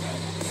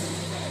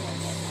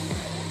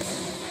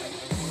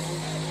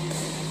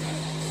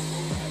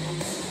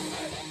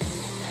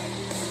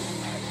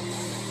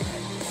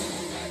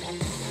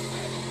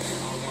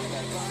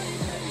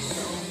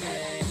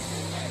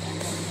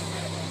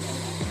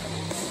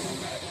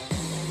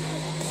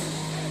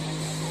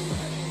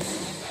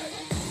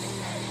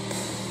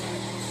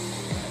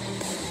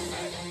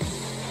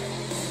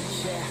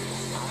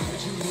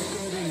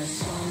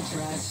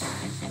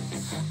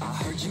 I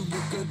heard you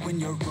look good when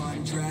you're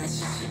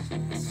undressed.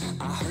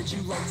 I heard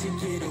you like to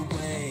get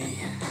away.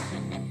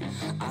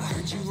 I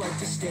heard you like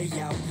to stay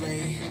out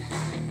late.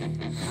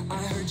 I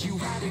heard you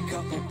had a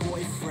couple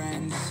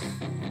boyfriends.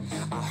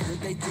 I heard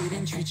they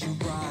didn't treat you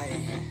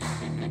right.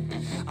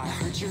 I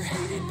heard you're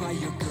hated by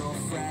your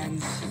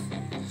girlfriends,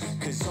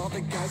 'cause all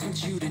the guys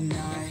want you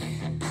tonight.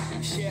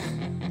 Yeah,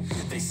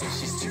 they say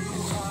she's too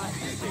hot,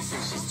 they say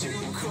she's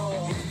too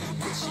cold.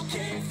 Where she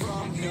came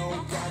from,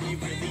 nobody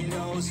really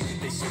knows.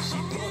 They say she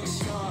looks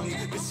young,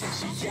 but say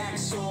she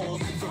acts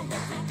old. From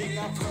everything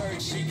I've I've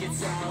heard she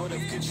gets out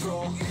of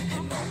control,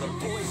 and all the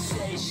boys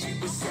say she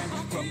was sent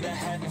from the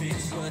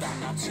heavens, but I'm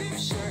not too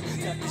sure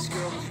that this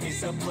girl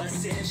is a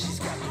blessing. She's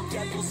got the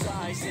devil's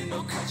eyes and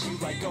they'll cut you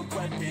like a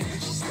weapon.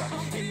 She's stuck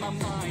in my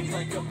mind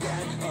like a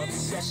bad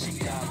obsession,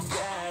 got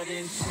bad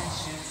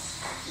intentions.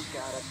 She's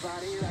got a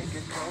body like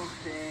a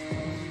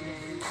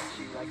coffin.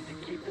 She likes to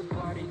keep the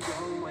party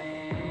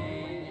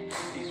going.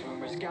 These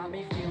rumors got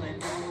me feeling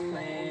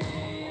lonely.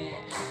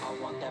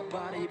 I want that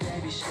body,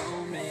 baby,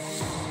 show me.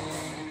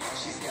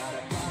 She's got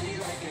a body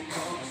like a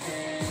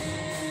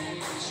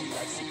coffin. She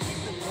likes to keep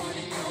the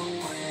party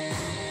going.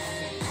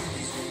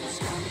 These rumors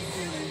got me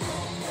feeling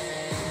lonely.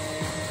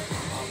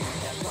 I want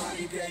that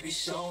body, baby,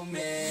 show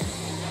me.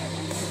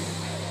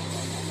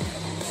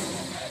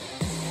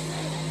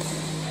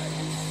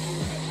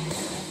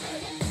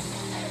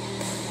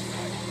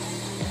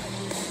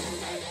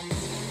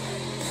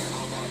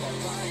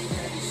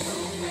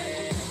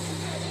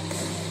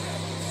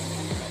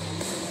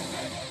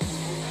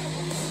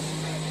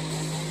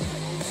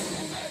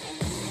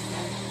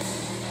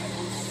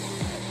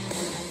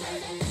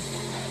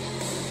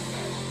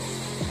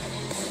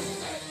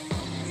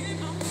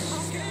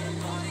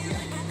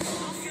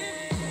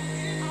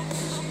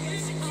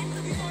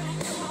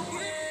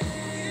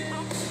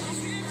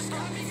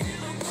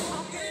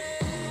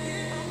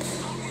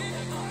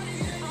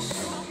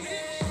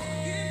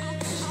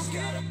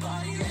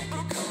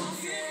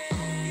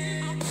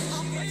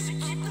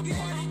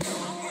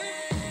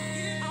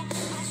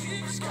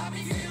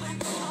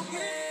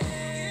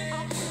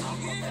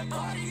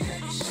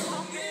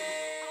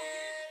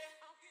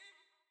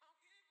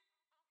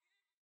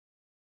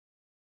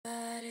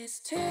 But it's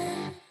too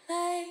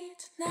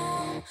late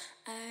now.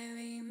 I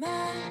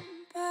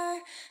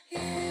remember you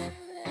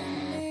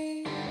and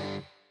me,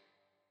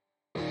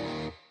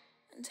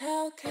 and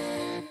how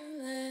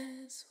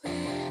careless we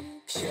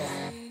could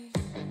be.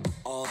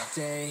 All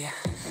day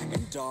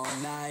and all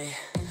night,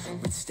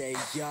 we'd stay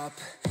up,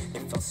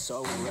 it felt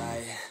so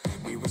right.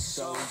 We were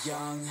so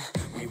young,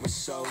 we were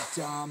so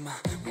dumb.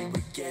 We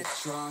would get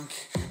drunk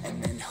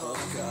and then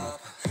hook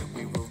up.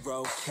 We were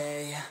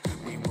okay,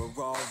 we were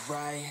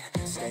alright,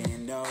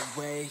 staying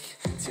awake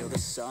till the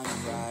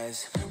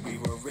sunrise. We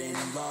were in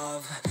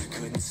love,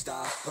 couldn't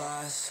stop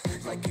us,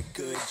 like a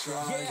good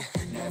drug,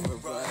 never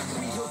enough.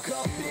 We hook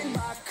up in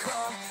my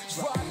car,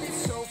 driving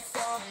so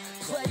far,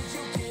 play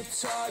your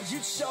guitar,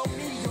 you'd show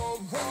me your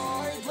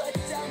art, let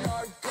down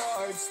our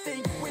guards,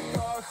 think with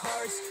our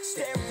hearts,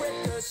 stare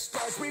at the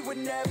stars. We were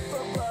never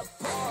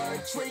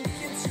apart,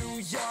 drinking too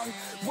young,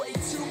 way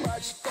too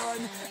much fun,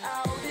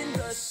 out in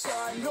the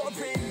sun, or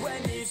in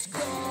when it's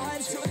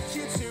gone. Took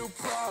you to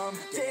prom,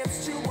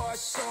 dance to our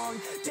song,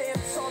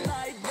 dance all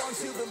night long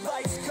till the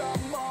lights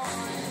come on.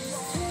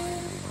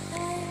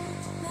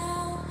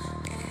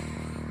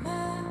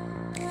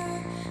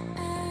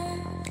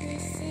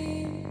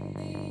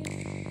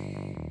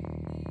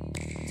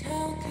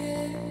 How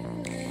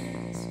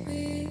careless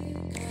we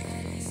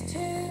got. It's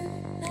too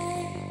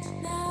late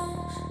now.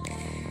 I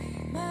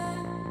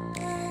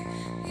remember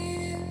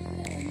you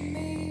and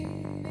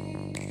me.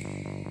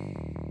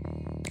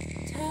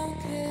 How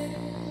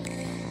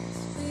careless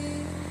we.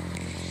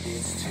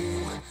 It's too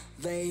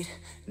late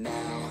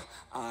now.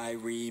 I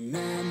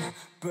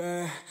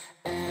remember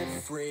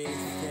everything,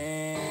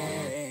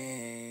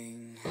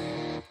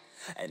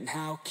 and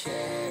how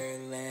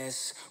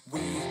careless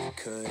we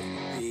could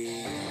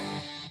be,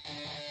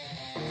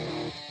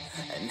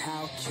 and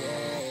how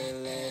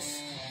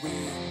careless we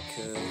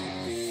could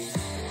be,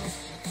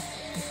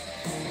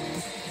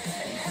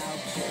 and how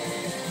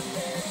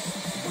careless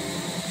we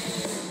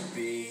could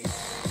be.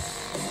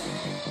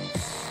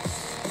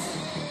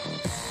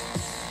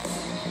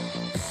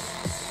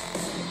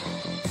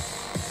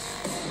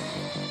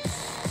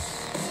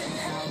 And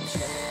how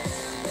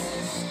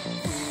careless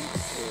we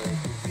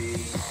could be.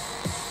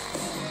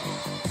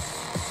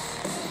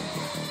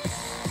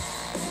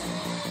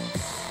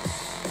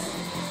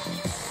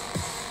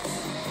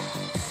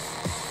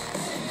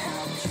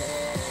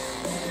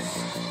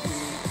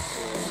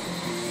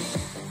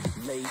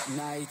 Late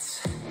nights,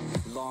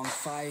 long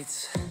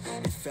fights,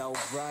 it felt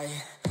right,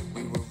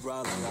 we were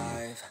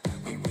alive.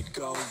 We would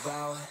go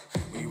out,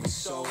 we were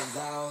so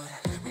loud,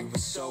 we were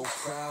so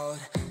proud,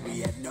 we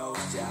had no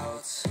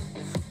doubts.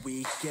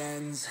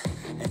 Weekends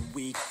and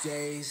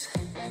weekdays,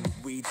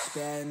 we'd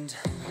spend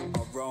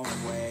our own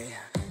way.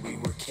 We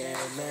were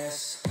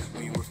careless,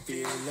 we were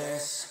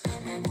fearless,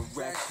 we were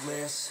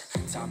reckless,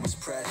 time was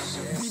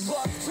precious. We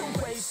loved to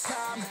waste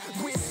time,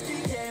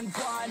 whiskey and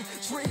wine,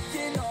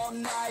 drinking all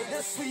night,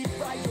 asleep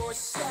by your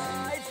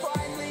side.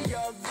 Finally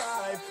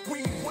alive,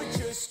 we would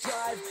just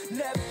drive,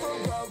 never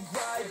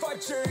arrive. Our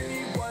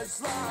journey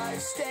was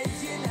live,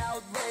 staying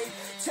out late,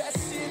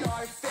 testing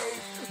our fate,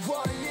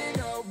 running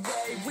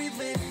away. We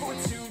live for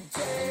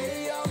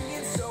today, young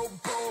and so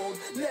bold,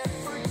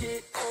 never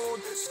get old.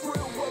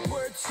 Screw what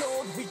we're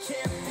told, we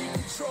can't be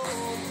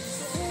controlled.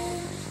 Too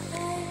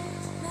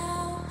late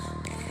now.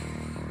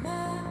 I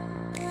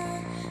remember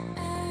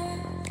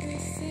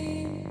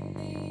everything.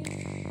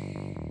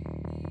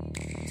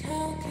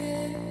 How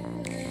careless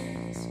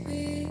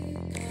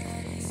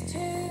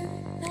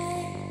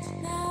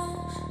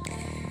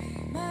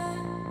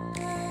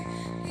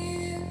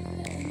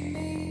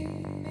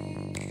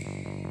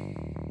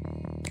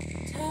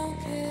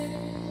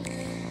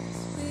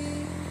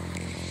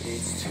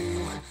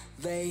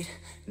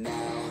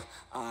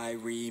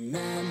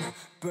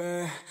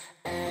remember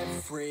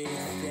everything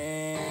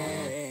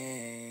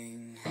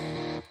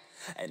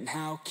and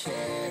how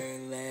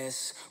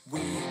careless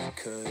we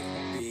could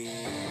be,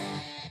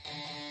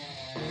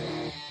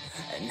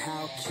 and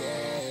how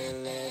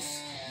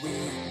careless we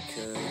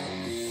could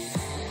be,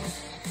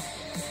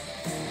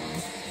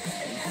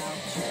 and how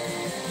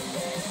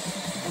careless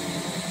we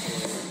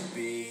could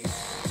be.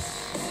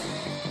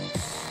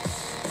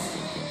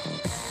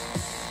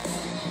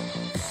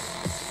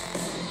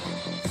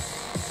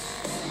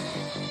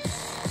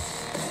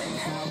 And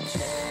how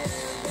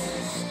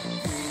careless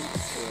we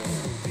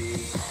could be.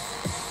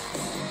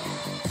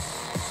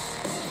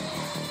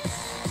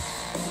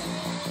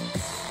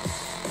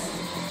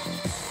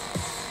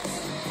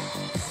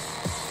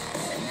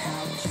 And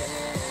how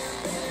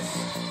careless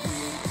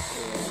we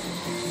could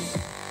be.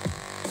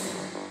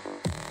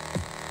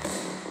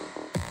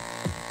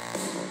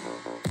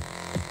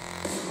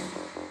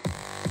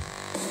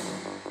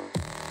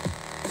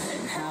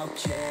 And how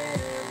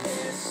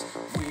careless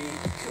we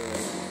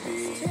could be.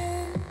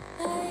 Too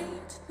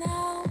late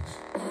now,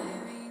 I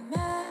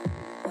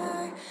remember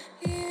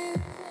you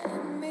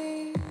and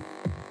me,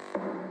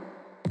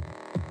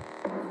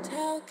 and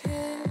how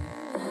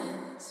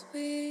careless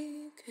we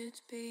could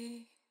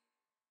be.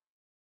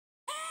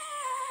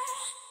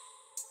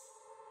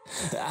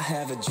 I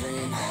have a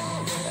dream,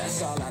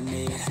 that's all I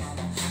need.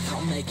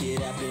 I'll make it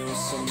happen with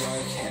some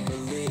work and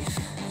belief.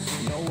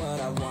 Know what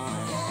I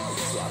want,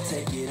 so I'll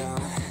take it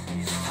on.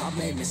 I've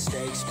made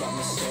mistakes, but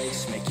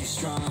mistakes make you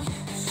strong.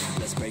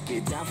 Let's break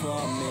it down for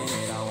a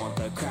minute. I want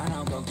the crown,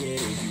 I'm gon'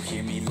 get it. You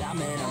hear me loud,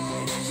 man, I'm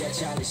winning. Yeah,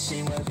 Charlie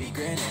Sheen will be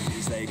grinning.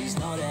 These ladies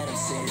know that I'm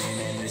sinning,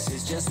 and this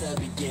is just the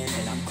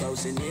beginning. I'm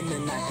closing in the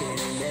night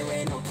getting. There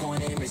ain't no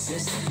point in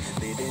resisting.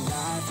 Living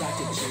life like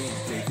a dream,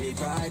 live it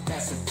right,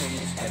 that's the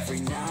thing. Every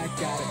night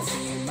got a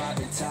team, I've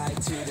been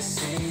tied to the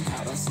scene.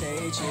 Out on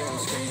stage, here I'm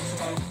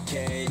screaming.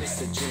 Okay,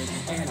 it's a dream,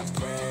 and I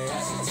pray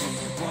as a team.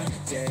 One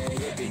day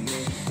it be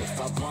me. If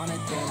I want it,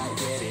 then I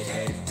get it.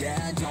 Head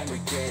down, don't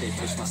regret it.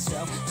 Push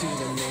myself to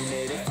the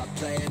limit. If I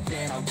play it,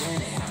 then I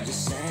win it. I'm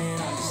just saying,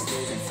 I'm just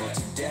living for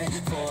today.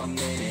 For a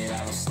minute, I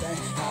don't stay,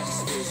 I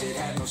just visit.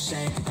 Have no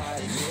shame, I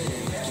admit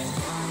it. Looking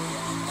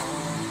right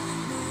on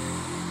me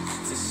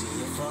to see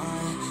if I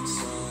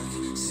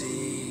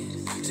succeed,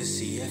 to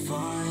see if I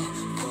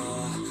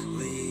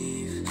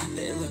believe.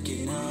 They're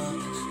looking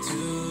up to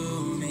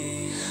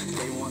me.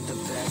 They want the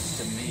best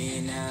of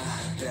me now,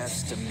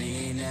 best of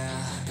me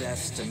now,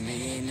 best of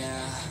me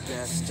now,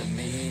 best of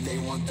me. They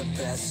want the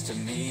best of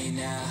me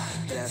now,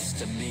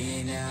 best of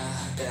me now,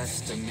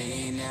 best of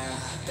me now,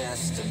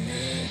 best of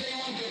me.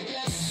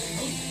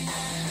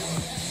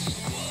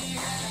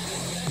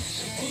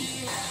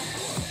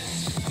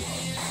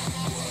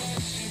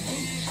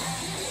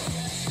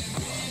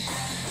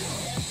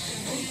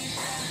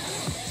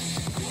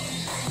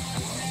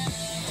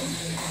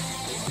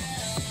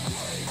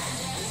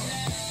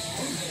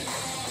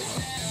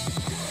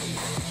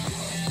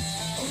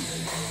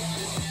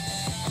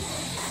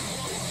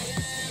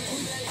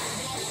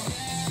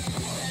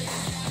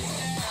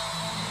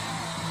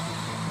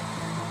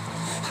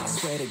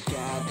 Swear to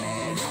God,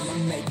 man, I'ma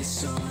make it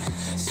soon.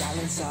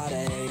 Silence all the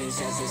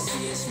haters as they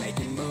see us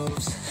making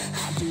moves.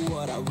 I do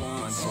what I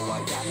want, so I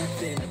got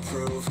nothing to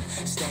prove.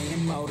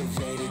 Staying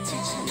motivated,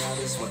 teaching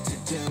others what to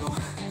do.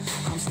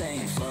 I'm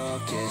staying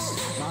focused,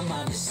 my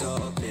mind is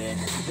open.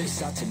 They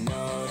start to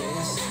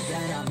notice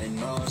that I'm in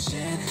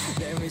motion.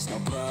 There is no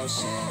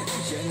potion,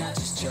 you're not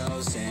just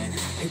chosen.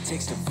 It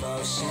takes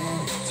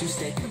devotion to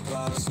stay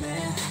composed,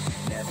 man.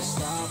 Never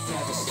stop,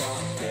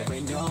 there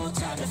ain't no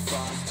time to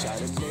fall. Try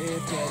to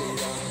live, get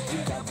it on. You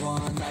got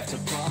one life to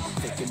ball.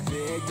 Thinking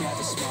big,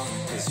 never small,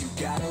 cause you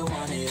gotta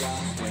want it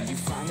all. When you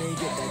finally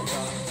get that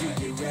call, you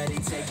get ready,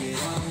 take it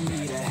on.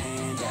 Need a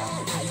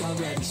handout, I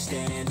already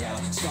stand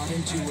out.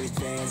 Starting to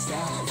advance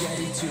now,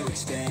 ready to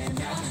expand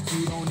now.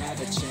 You don't have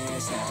a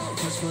chance now,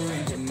 cause we're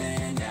in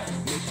demand now.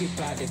 Make it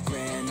by the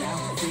grand now,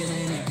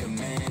 feeling in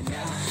command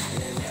now.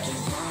 They're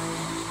looking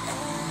right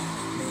at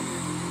me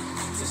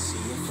to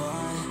see if I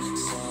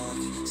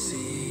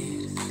succeed,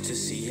 to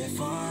see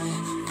if I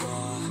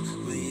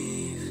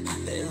believe.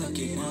 They're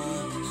looking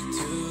up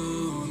to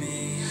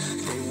me.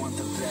 They want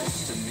the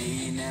best of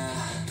me now,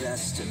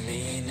 best of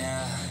me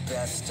now,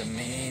 best of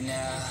me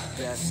now,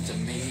 best of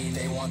me.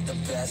 They want the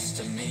best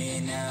of me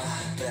now,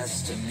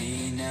 best of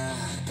me now,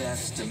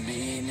 best of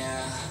me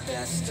now,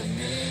 best of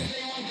me.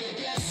 They want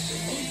the best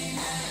of me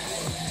now.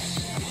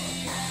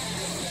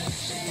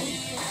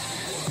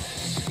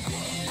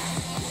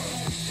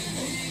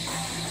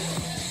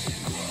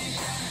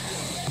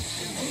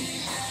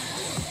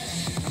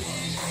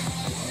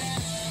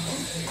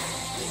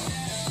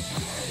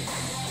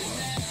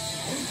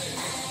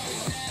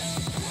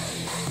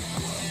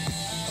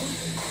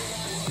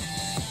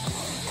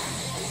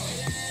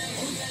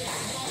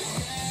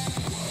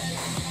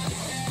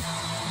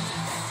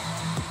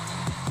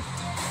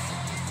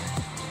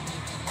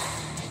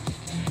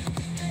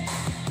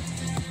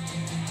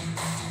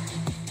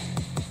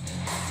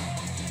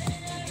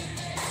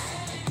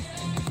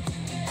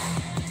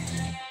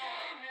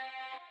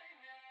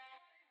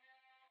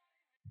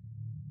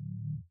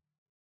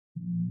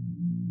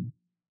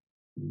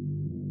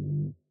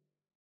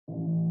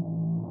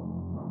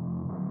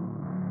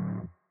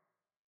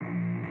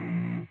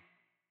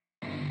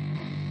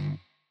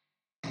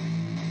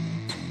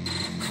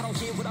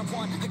 get what I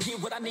want, I get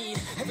what I need.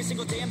 Every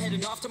single day I'm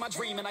heading off to my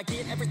dream, and I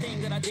get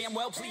everything that I damn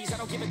well please. I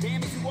don't give a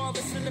damn if you all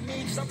listening to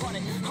me, cause I run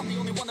it. I'm the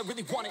only one that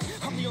really want it,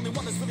 I'm the only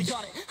one that's really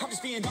on it. I'm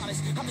just being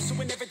honest, I'm just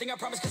doing everything I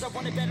promise, cause I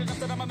want it bad enough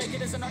that I'ma make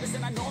it as an artist.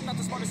 And I know I'm not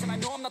the smartest, and I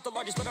know I'm not the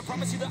largest, but I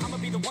promise you that I'ma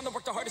be the one that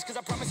worked the hardest, cause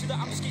I promise you that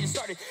I'm just getting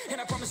started. And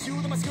I promise you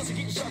that my skills are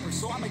getting sharper,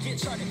 so I'ma get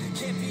charted.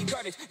 Can't be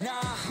guarded,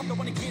 nah, I'm the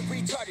one to get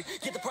retarded.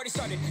 Get the party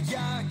started,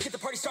 yeah, get the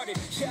party started.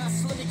 Yeah,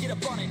 so let me get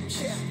up on it,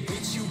 yeah.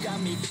 Bitch, you got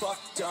me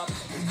fucked up,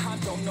 I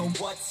don't know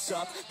what's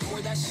up. Pour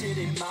that shit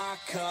in my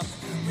cup,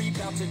 we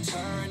about to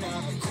turn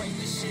up. Crank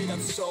this shit up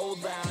so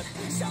loud,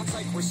 sounds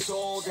like we're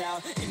sold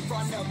out. In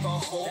front of a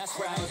whole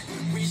crowd,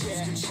 we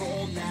lose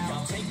control now.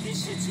 Don't take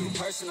this shit too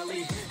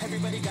personally,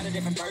 everybody got a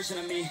different version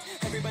of me.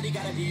 Everybody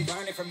gotta be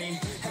learning from me,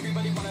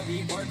 everybody wanna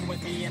be working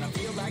with me. And I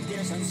feel like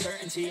there's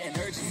uncertainty and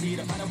urgency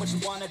to find out what you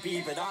wanna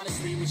be. But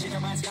honestly, we change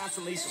our minds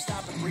constantly, so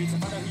stop and breathe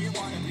and find out who you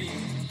wanna be.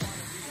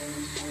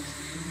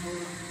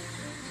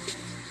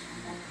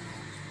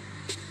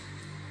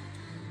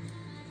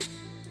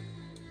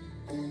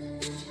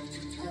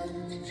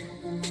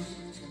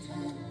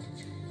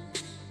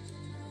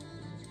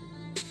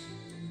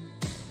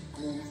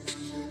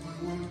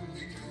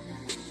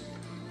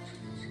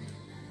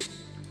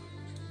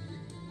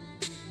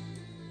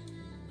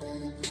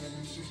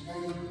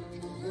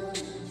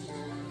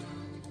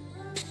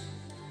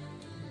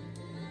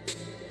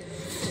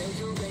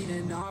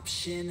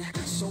 Option,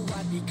 so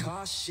I'd be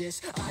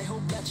cautious. I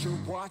hope that you're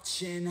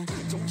watching.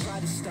 Don't try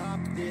to stop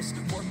this,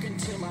 work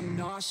until I'm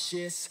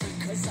nauseous,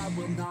 cause I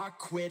will not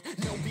quit,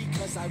 no,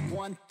 because I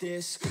want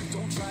this.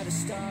 Don't try to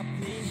stop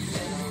me,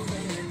 failure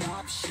ain't an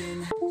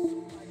option.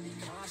 I'd be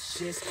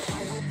cautious,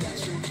 I hope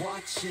that you're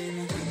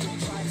watching.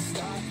 Don't try to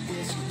stop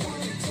this,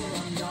 work until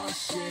I'm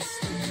nauseous,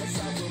 cause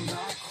I will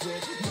not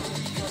quit, no,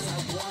 because I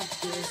want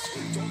this.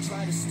 Don't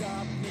try to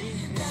stop me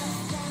now.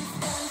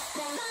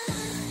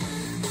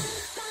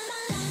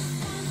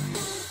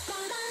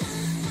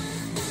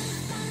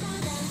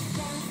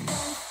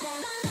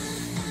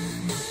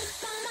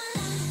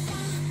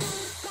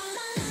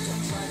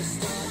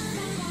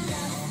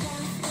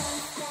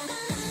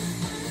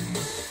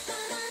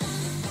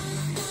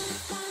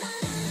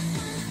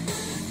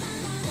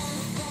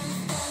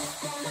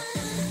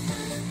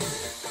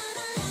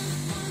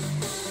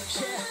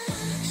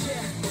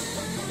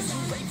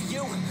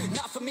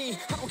 Me,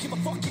 I don't give a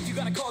fuck if you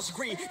got a college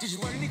degree. Did you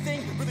learn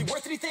anything? Really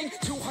worth anything?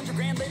 200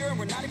 grand later and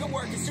we're not even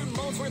working. Student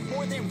loans worth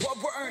more than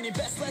what we're earning.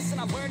 Best lesson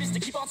I learned is to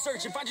keep on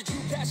searching. Find your true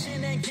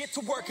passion and get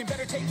to work. And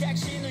better take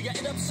action or you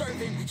end up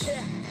serving.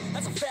 Yeah,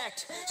 that's a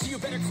fact. So you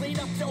better clean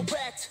up, no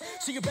act.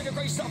 So you better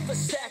grow yourself a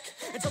stack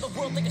and tell the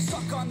world they can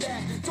suck on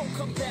that. Don't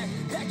come back,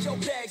 pack your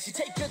bags. You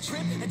take a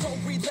trip and don't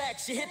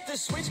relax. You hit the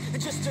switch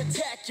and just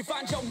attack. You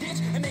find your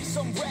niche and make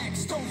some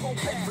racks. Don't hold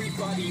back.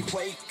 Everybody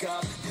wake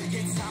up,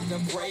 it's time to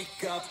break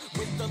up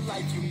with the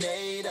life you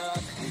made up.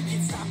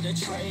 It's time to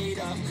trade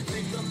up,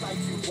 live the life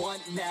you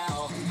want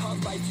now, a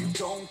life you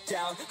don't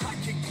doubt. I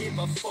could give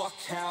a fuck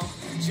how,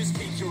 just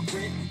speak your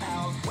grit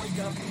out. Wake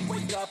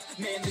up,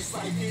 man, this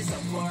life is a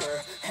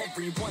blur.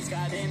 Everyone's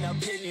got an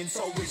opinion,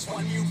 so which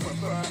one you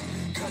prefer?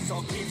 Cause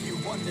I'll give you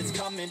one that's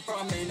coming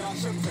from an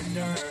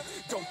entrepreneur.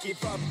 Don't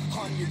give up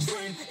on your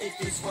dream if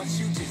it's what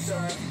you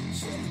deserve.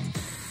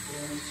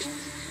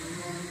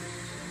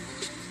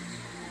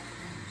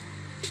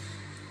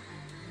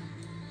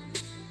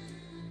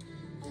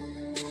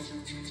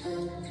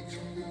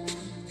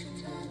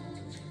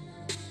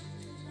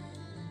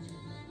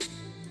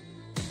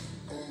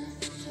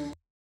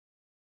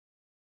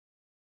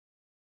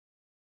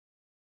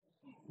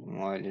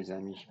 Ouais les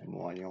amis,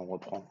 bon allez on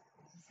reprend.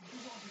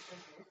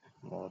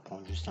 On va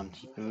reprendre juste un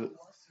petit peu.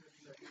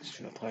 Parce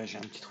que après j'ai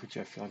un petit truc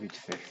à faire vite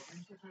fait.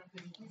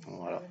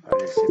 Voilà,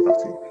 allez c'est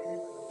parti.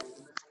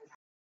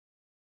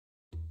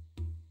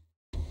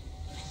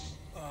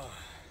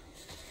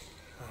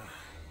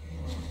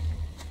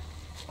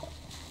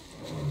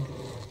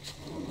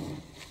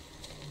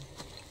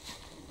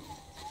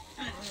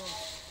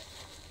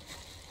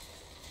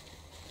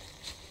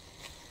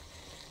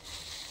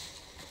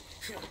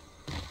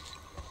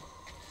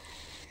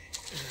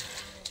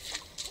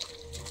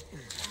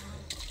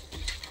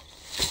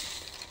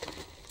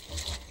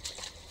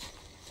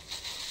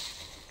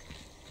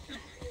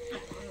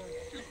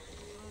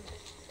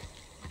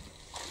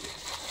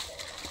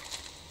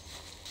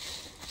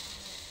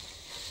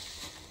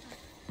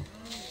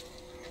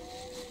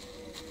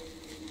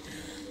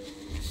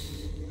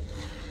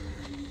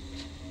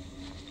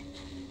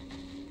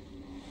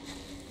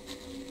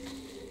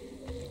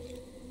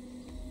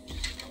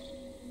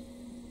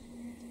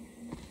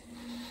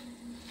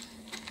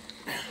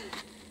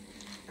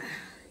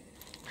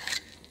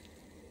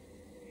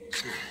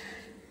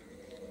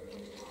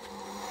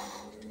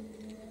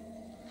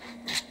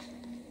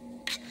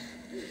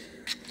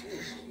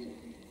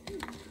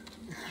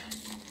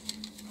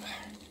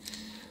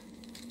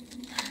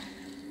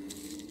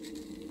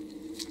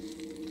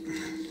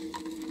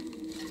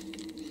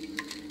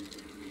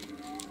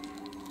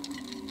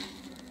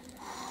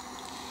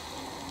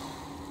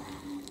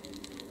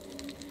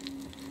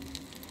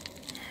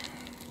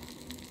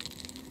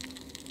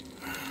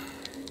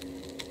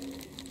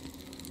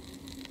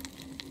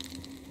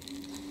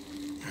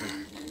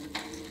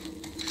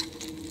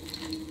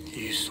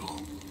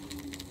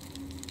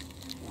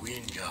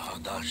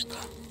 shashta.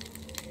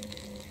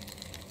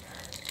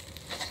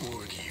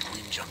 Urgi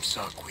winjam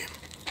sakwim.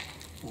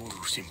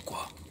 Uru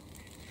simqua.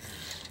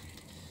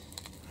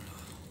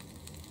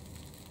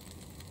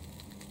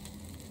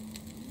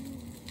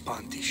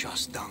 Panti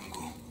shas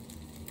dangu.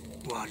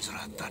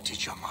 Wajra tati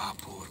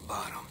chamapur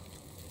baram.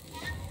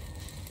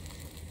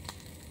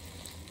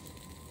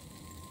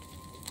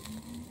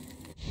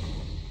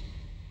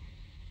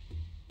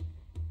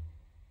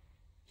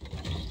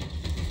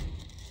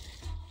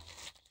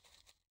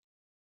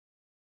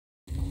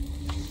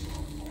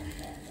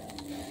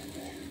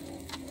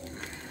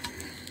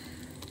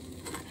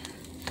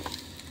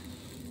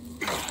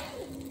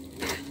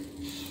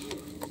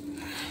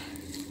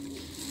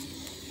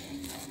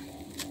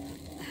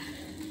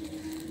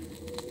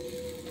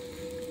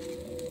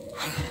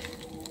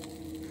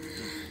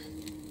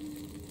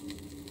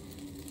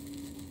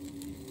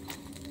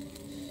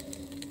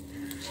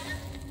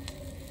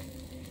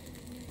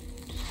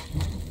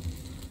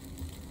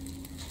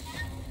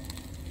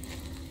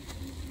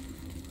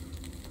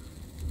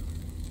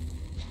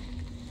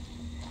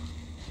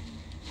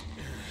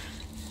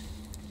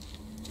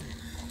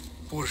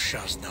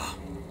 Purshazda,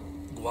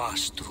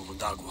 guastru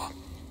d'agua.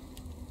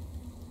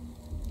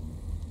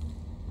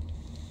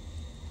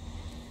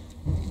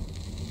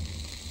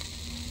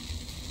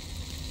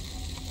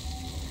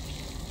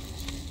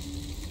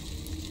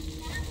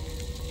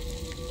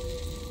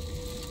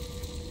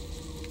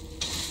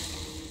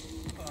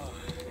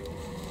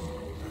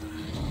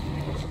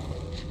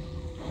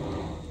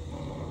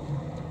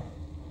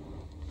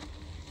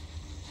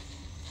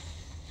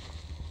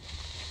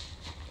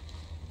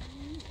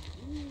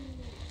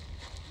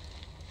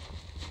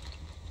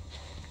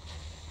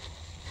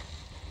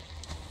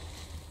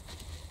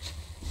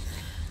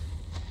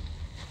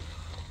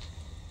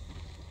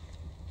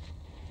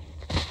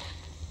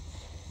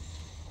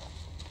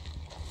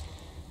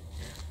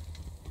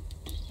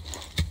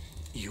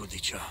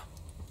 Judica,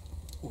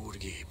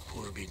 urgi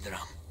purbi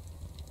dram.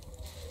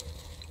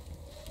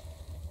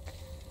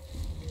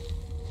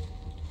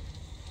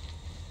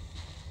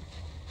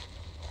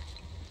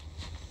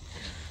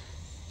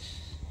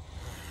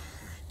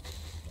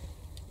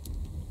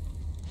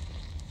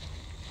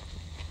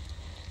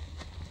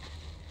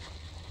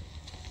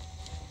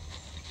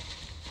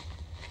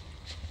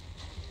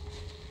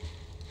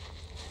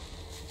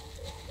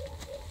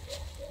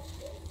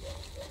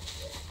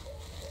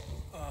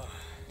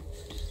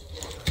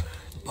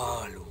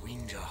 Balu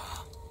winjaha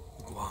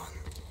guan.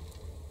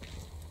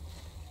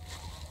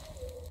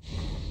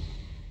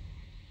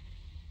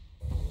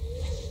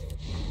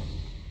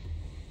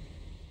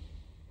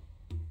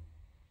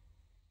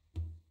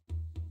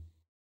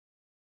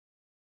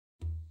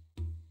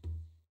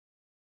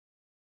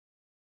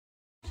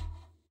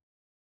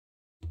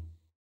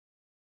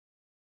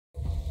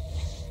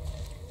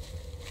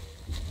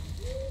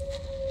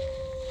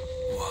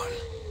 Wal,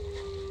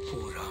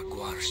 pura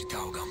guar și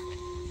taugam.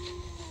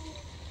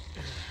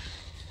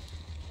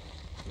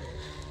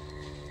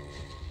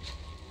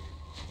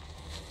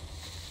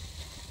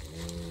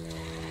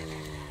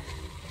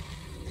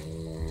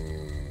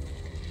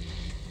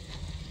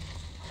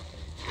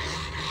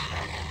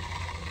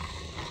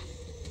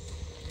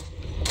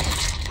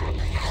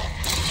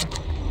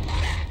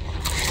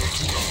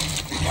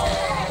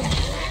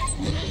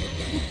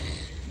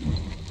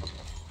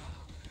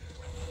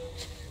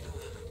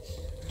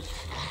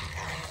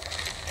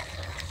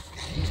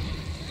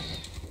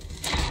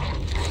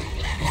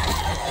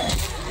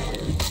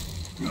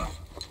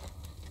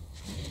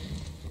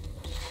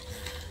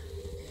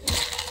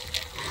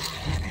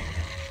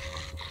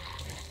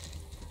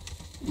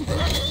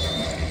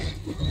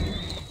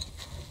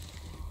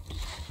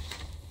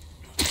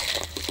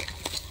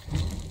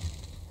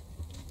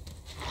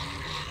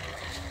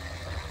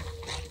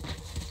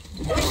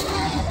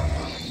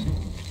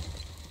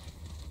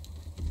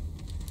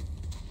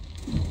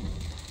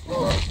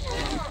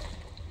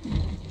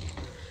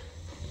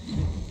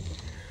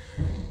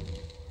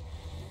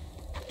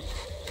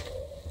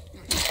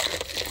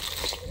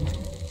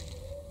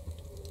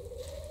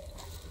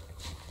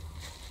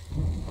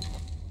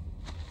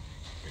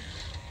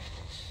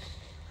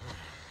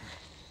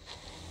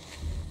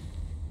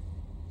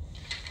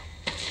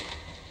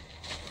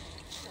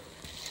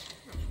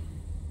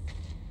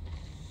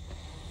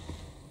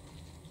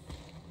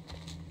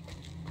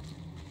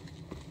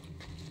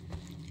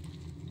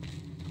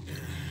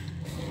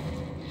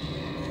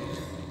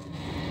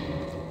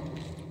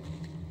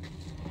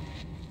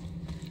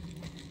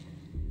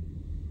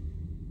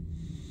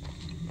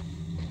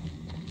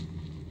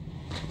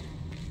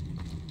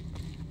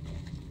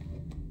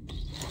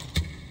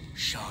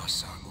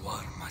 Shasa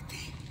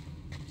guarmati.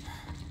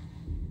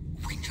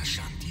 Winja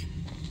shanti.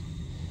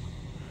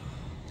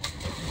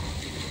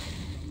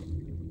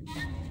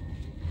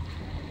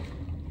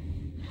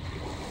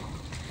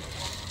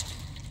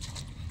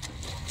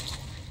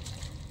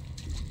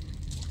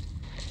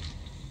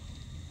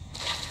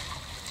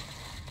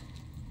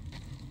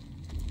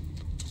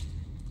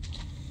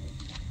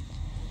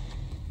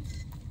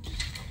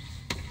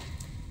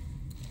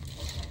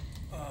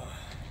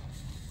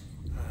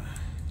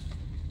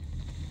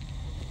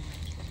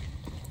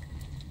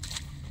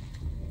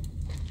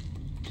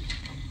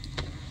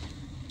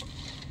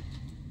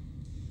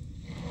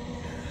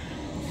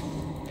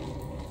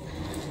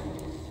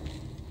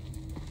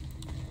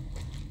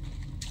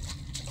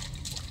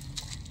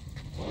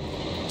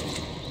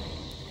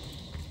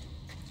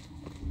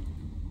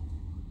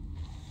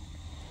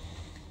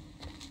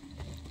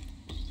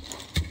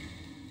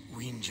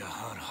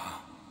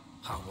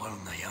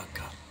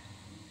 Nayaka.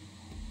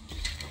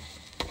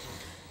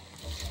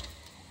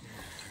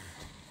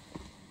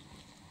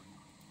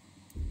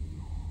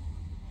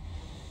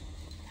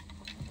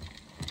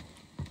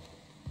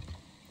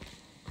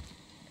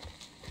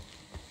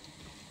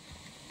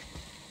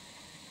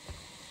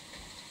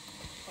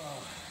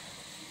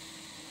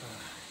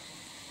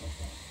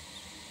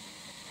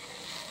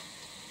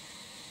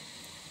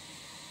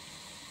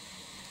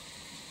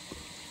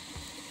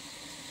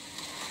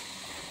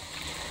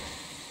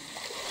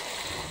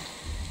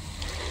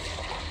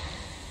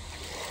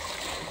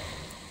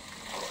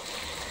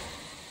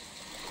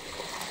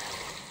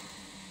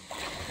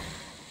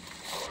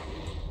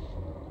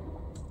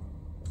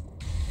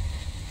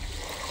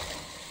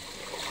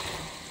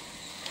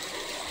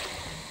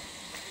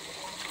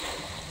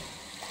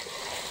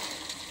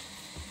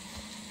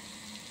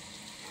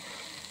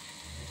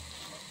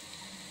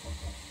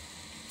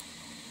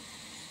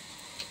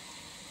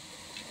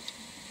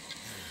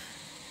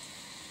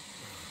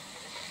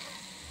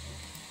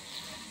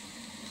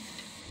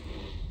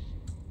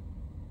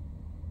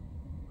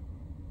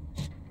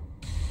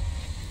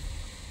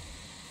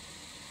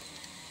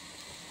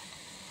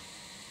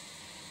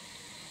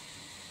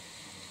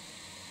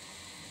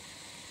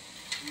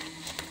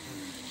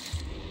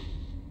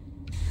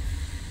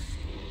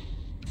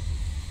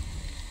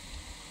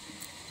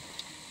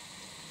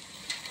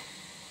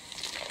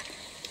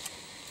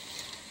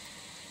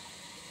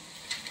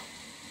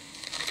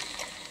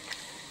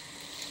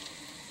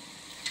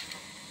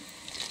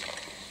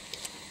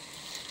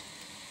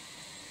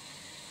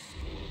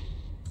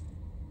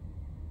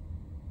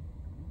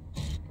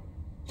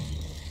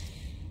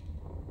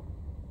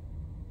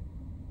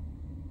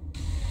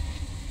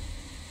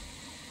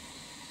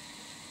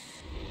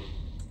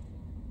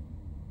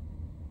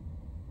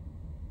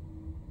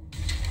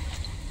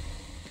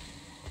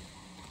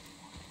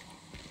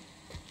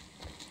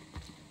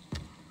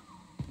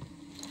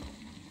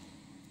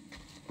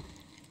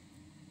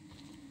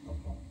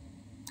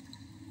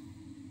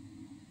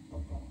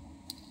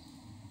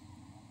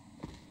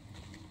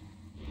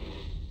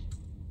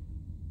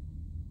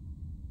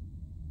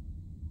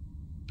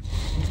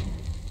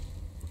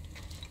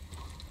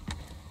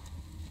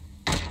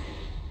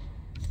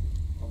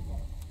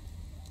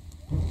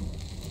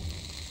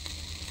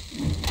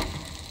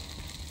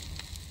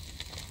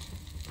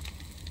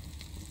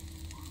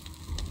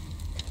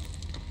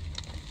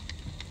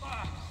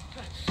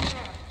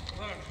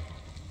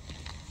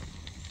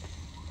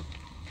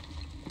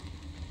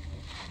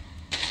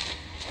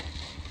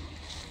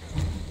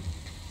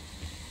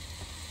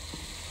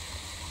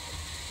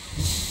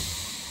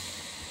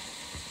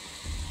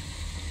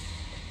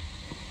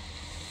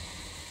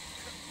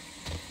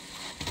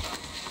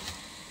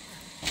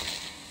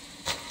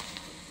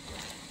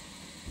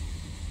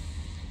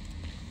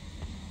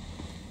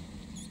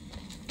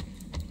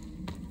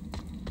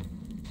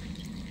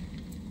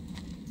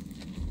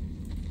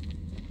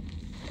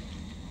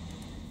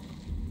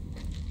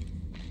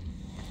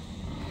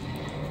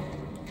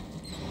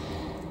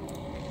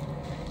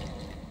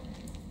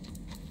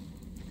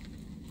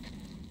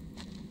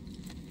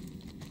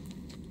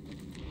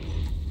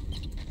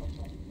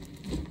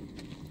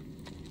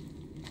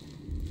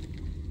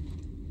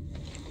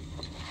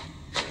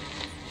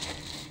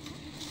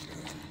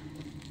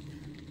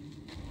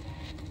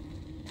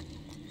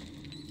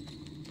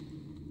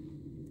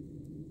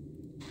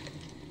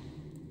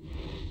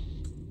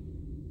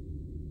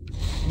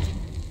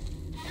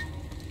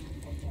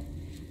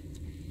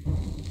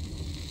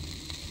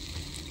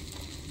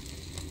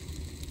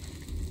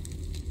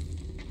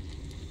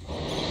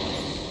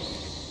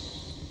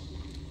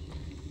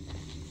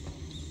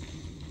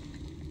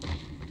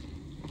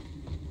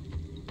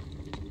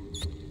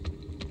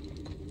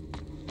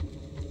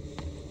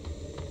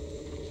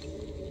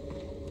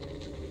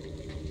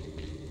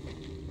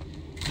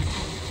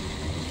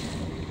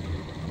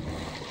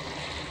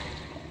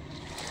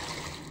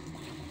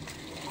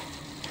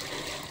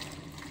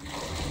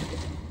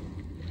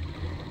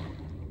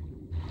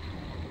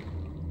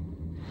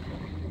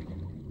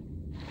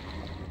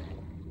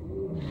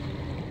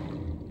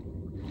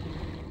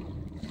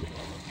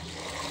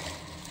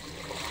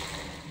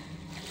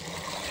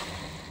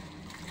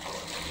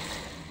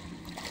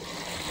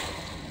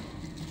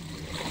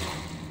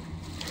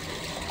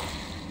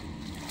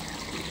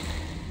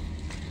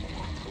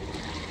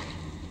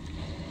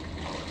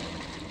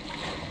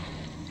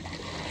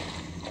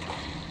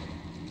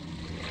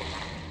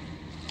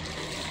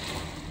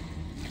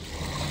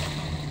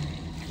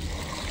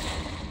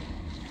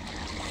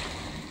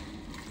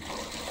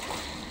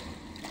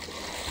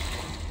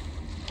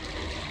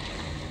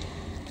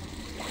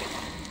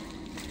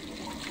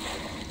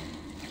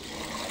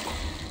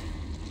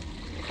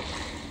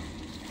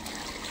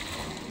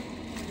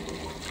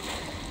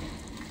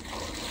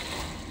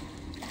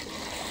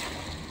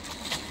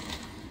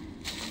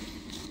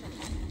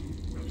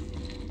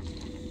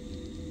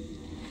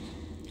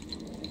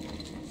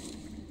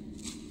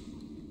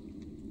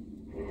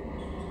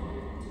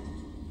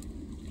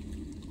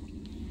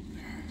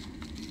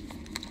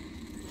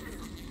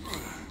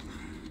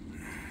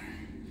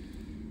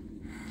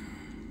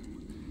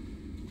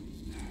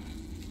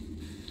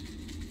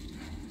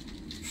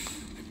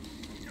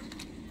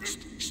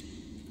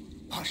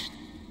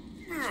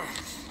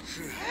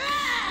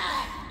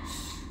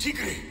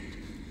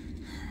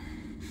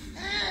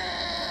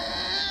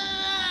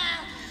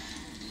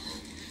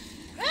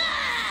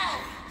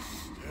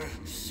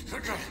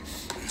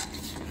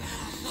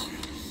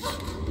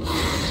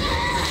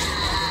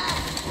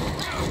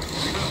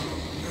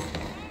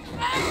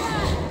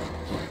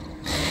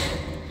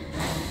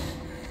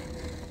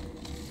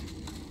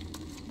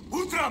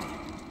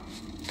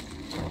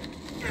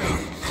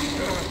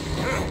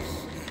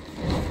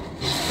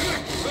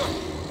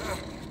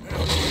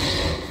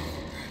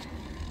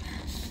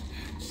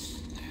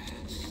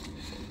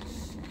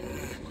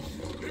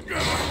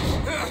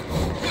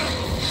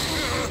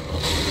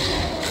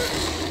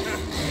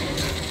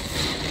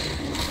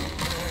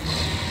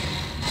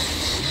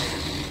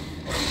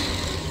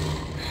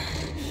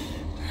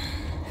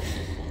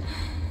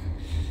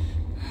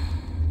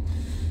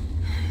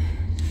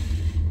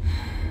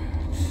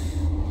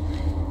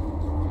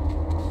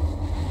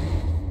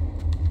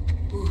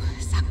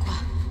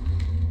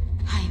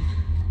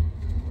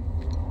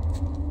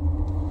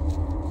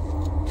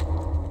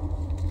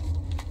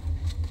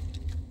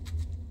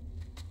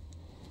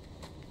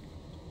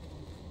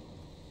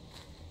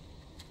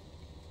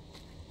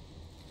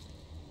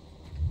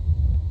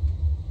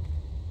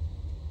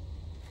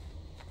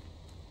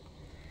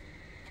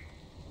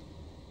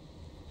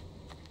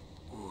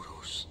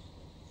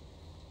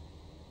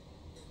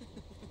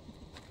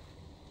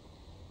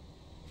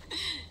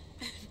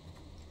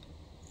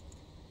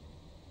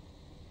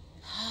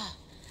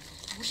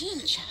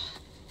 Hincha.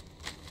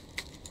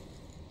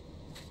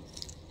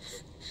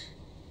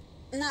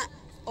 Na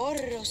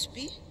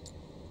orrospi?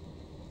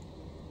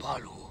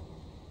 Palu,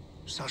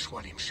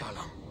 Sashwalim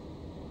Shalam,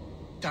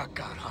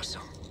 Takar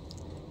Hasam,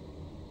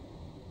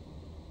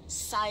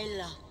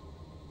 Saila.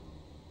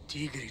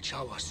 Tigri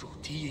Chawasu,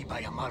 Tii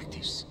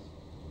Bayamartis,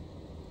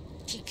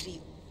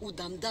 Tigri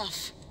udam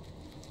daf.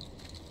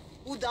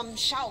 Udam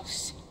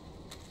shaus.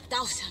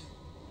 Dausan.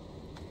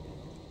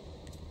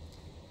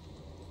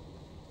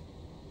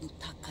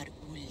 Utakar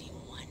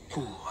ulimuan.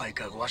 Ku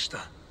Aika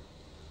Gwashta,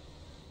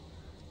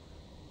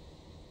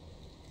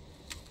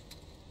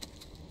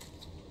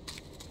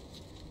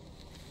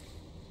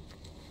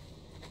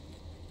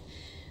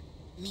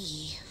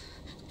 Mi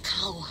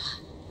kawa.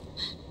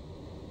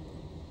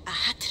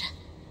 Ahatra.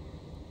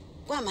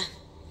 Guama.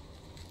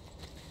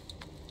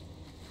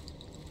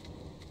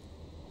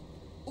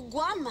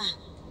 Guama.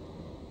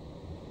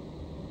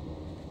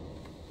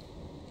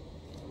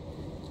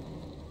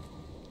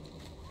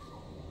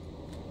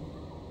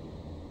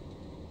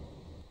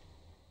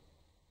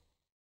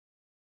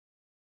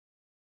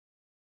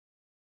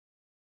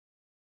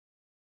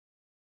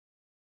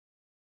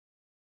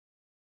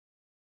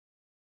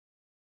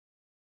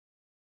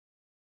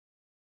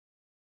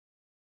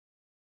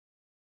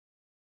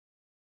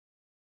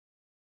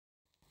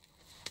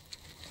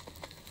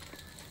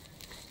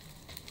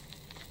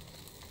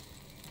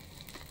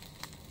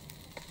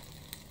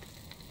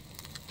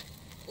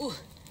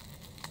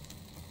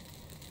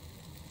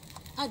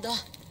 Ada.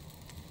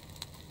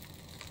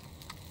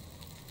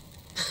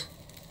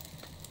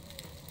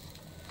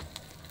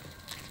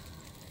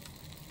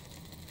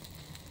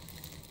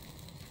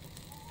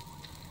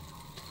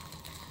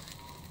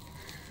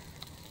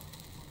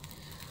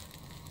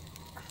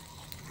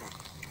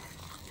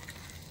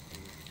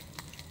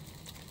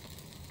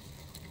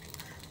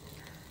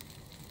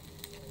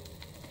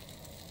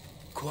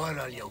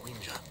 Kuara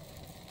Yawinja,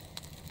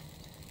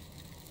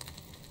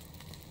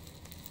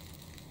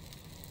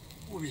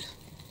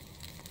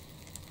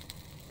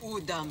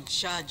 Udam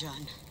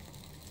shajan.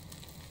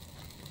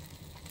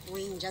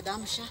 Winja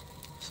damsha.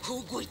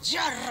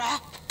 Hugujarra.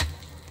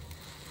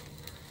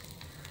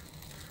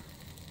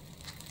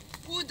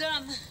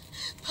 Udam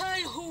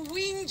pal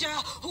huwinja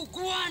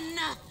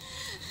huguana.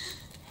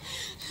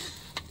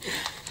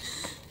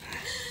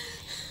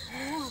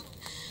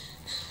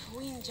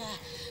 Winja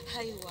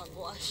haywa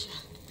guasha.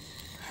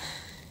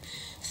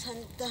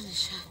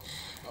 Sandamsha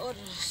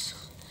orrosu.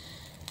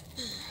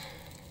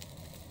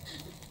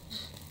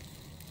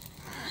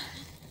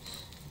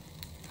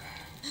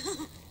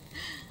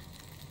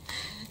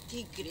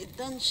 Tigre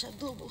dansha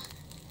dobo.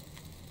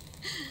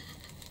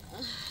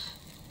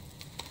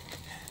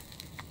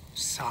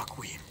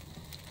 Sakwim,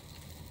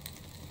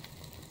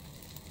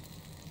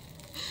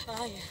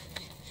 Ay.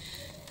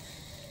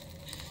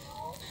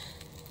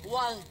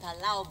 Walta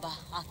lauba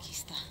aquí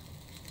está.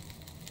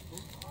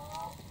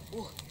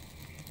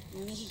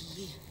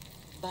 Mi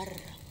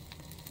barra.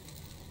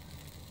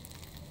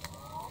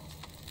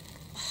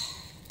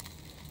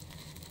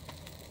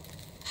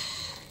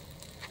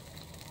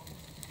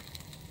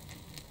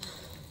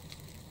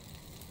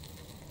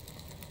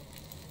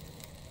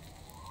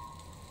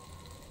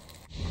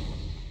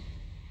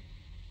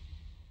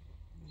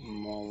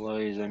 Bon, voilà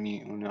les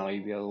amis, on est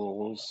arrivé à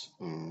Oros.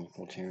 On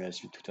continue la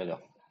suite tout à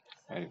l'heure.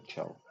 Allez,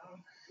 ciao.